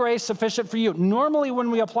 My grace sufficient for you. Normally when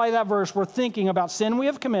we apply that verse, we're thinking about sin we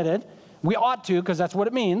have committed. We ought to, because that's what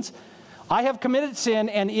it means. I have committed sin,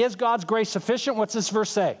 and is God's grace sufficient? What's this verse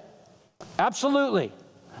say? Absolutely.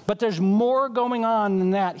 But there's more going on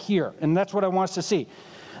than that here, and that's what I want us to see.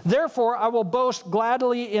 Therefore, I will boast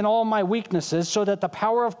gladly in all my weaknesses, so that the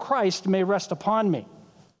power of Christ may rest upon me.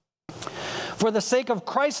 For the sake of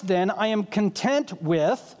Christ, then, I am content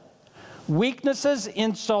with weaknesses,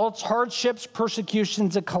 insults, hardships,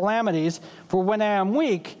 persecutions, and calamities, for when I am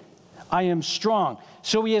weak, I am strong.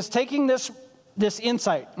 So he is taking this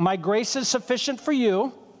insight. My grace is sufficient for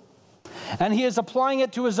you, and he is applying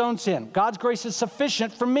it to his own sin. God's grace is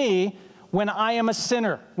sufficient for me when I am a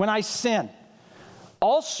sinner, when I sin.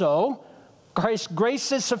 Also, Christ's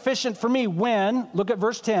grace is sufficient for me when, look at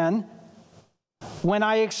verse 10, when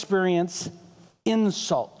I experience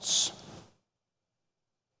insults.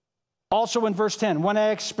 Also in verse 10, when I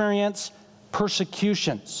experience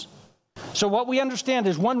persecutions. So what we understand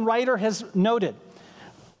is, one writer has noted,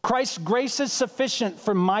 Christ's grace is sufficient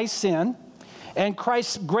for my sin, and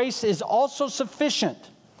Christ's grace is also sufficient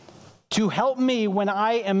to help me when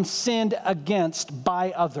I am sinned against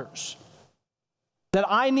by others. That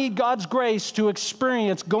I need God's grace to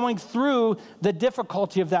experience going through the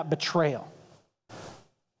difficulty of that betrayal.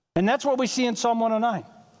 And that's what we see in Psalm 109.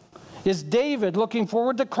 Is David looking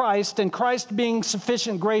forward to Christ and Christ being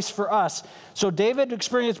sufficient grace for us. So David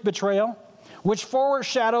experienced betrayal, which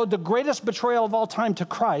foreshadowed the greatest betrayal of all time to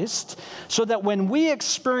Christ, so that when we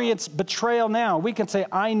experience betrayal now, we can say,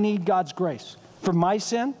 I need God's grace for my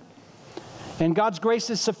sin, and God's grace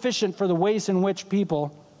is sufficient for the ways in which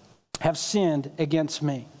people have sinned against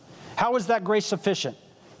me. How is that grace sufficient?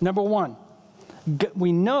 Number one,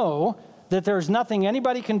 we know that there is nothing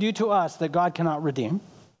anybody can do to us that God cannot redeem.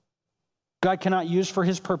 God cannot use for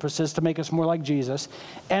his purposes to make us more like Jesus.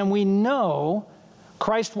 And we know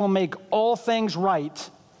Christ will make all things right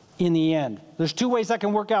in the end. There's two ways that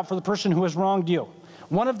can work out for the person who has wronged you.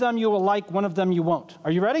 One of them you will like, one of them you won't. Are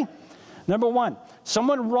you ready? Number one,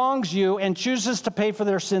 someone wrongs you and chooses to pay for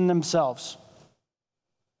their sin themselves.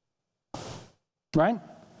 Right?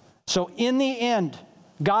 So in the end,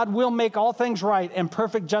 God will make all things right and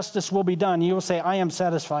perfect justice will be done. You will say, I am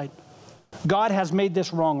satisfied. God has made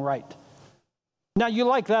this wrong right. Now, you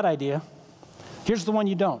like that idea. Here's the one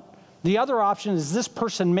you don't. The other option is this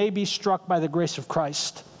person may be struck by the grace of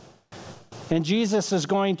Christ, and Jesus is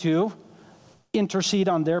going to intercede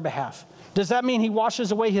on their behalf. Does that mean he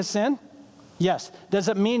washes away his sin? Yes. Does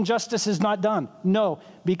it mean justice is not done? No,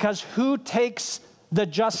 because who takes the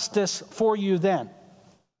justice for you then?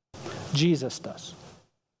 Jesus does.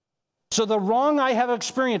 So the wrong I have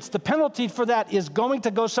experienced, the penalty for that is going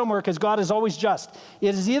to go somewhere because God is always just.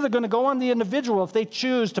 It is either going to go on the individual if they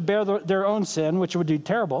choose to bear their own sin, which would be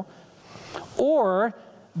terrible, or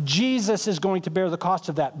Jesus is going to bear the cost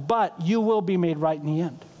of that. But you will be made right in the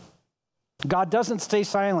end. God doesn't stay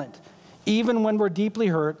silent, even when we're deeply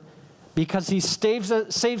hurt, because he saves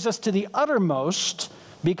us to the uttermost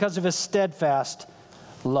because of his steadfast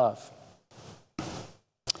love.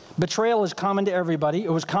 Betrayal is common to everybody.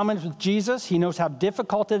 It was common with Jesus. He knows how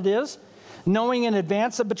difficult it is. Knowing in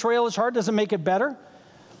advance that betrayal is hard doesn't make it better.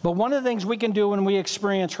 But one of the things we can do when we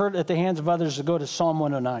experience hurt at the hands of others is go to Psalm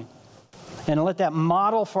 109 and let that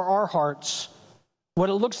model for our hearts what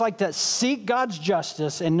it looks like to seek God's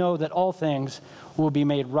justice and know that all things will be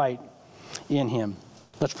made right in him.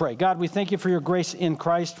 Let's pray. God, we thank you for your grace in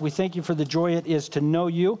Christ. We thank you for the joy it is to know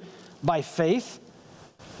you by faith.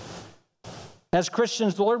 As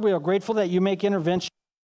Christians, Lord, we are grateful that you make intervention.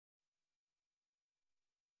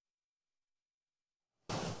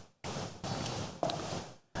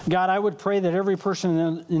 God, I would pray that every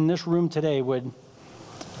person in this room today would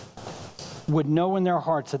know in their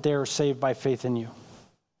hearts that they are saved by faith in you.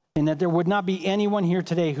 And that there would not be anyone here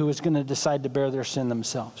today who is going to decide to bear their sin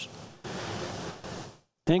themselves.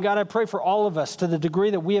 And God, I pray for all of us to the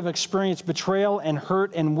degree that we have experienced betrayal and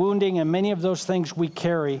hurt and wounding and many of those things we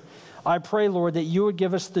carry. I pray, Lord, that you would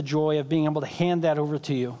give us the joy of being able to hand that over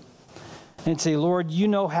to you and say, Lord, you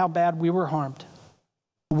know how bad we were harmed.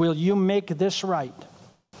 Will you make this right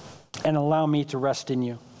and allow me to rest in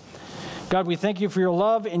you? God, we thank you for your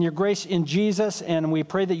love and your grace in Jesus, and we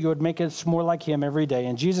pray that you would make us more like him every day.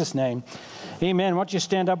 In Jesus' name, amen. Why don't you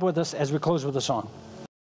stand up with us as we close with a song?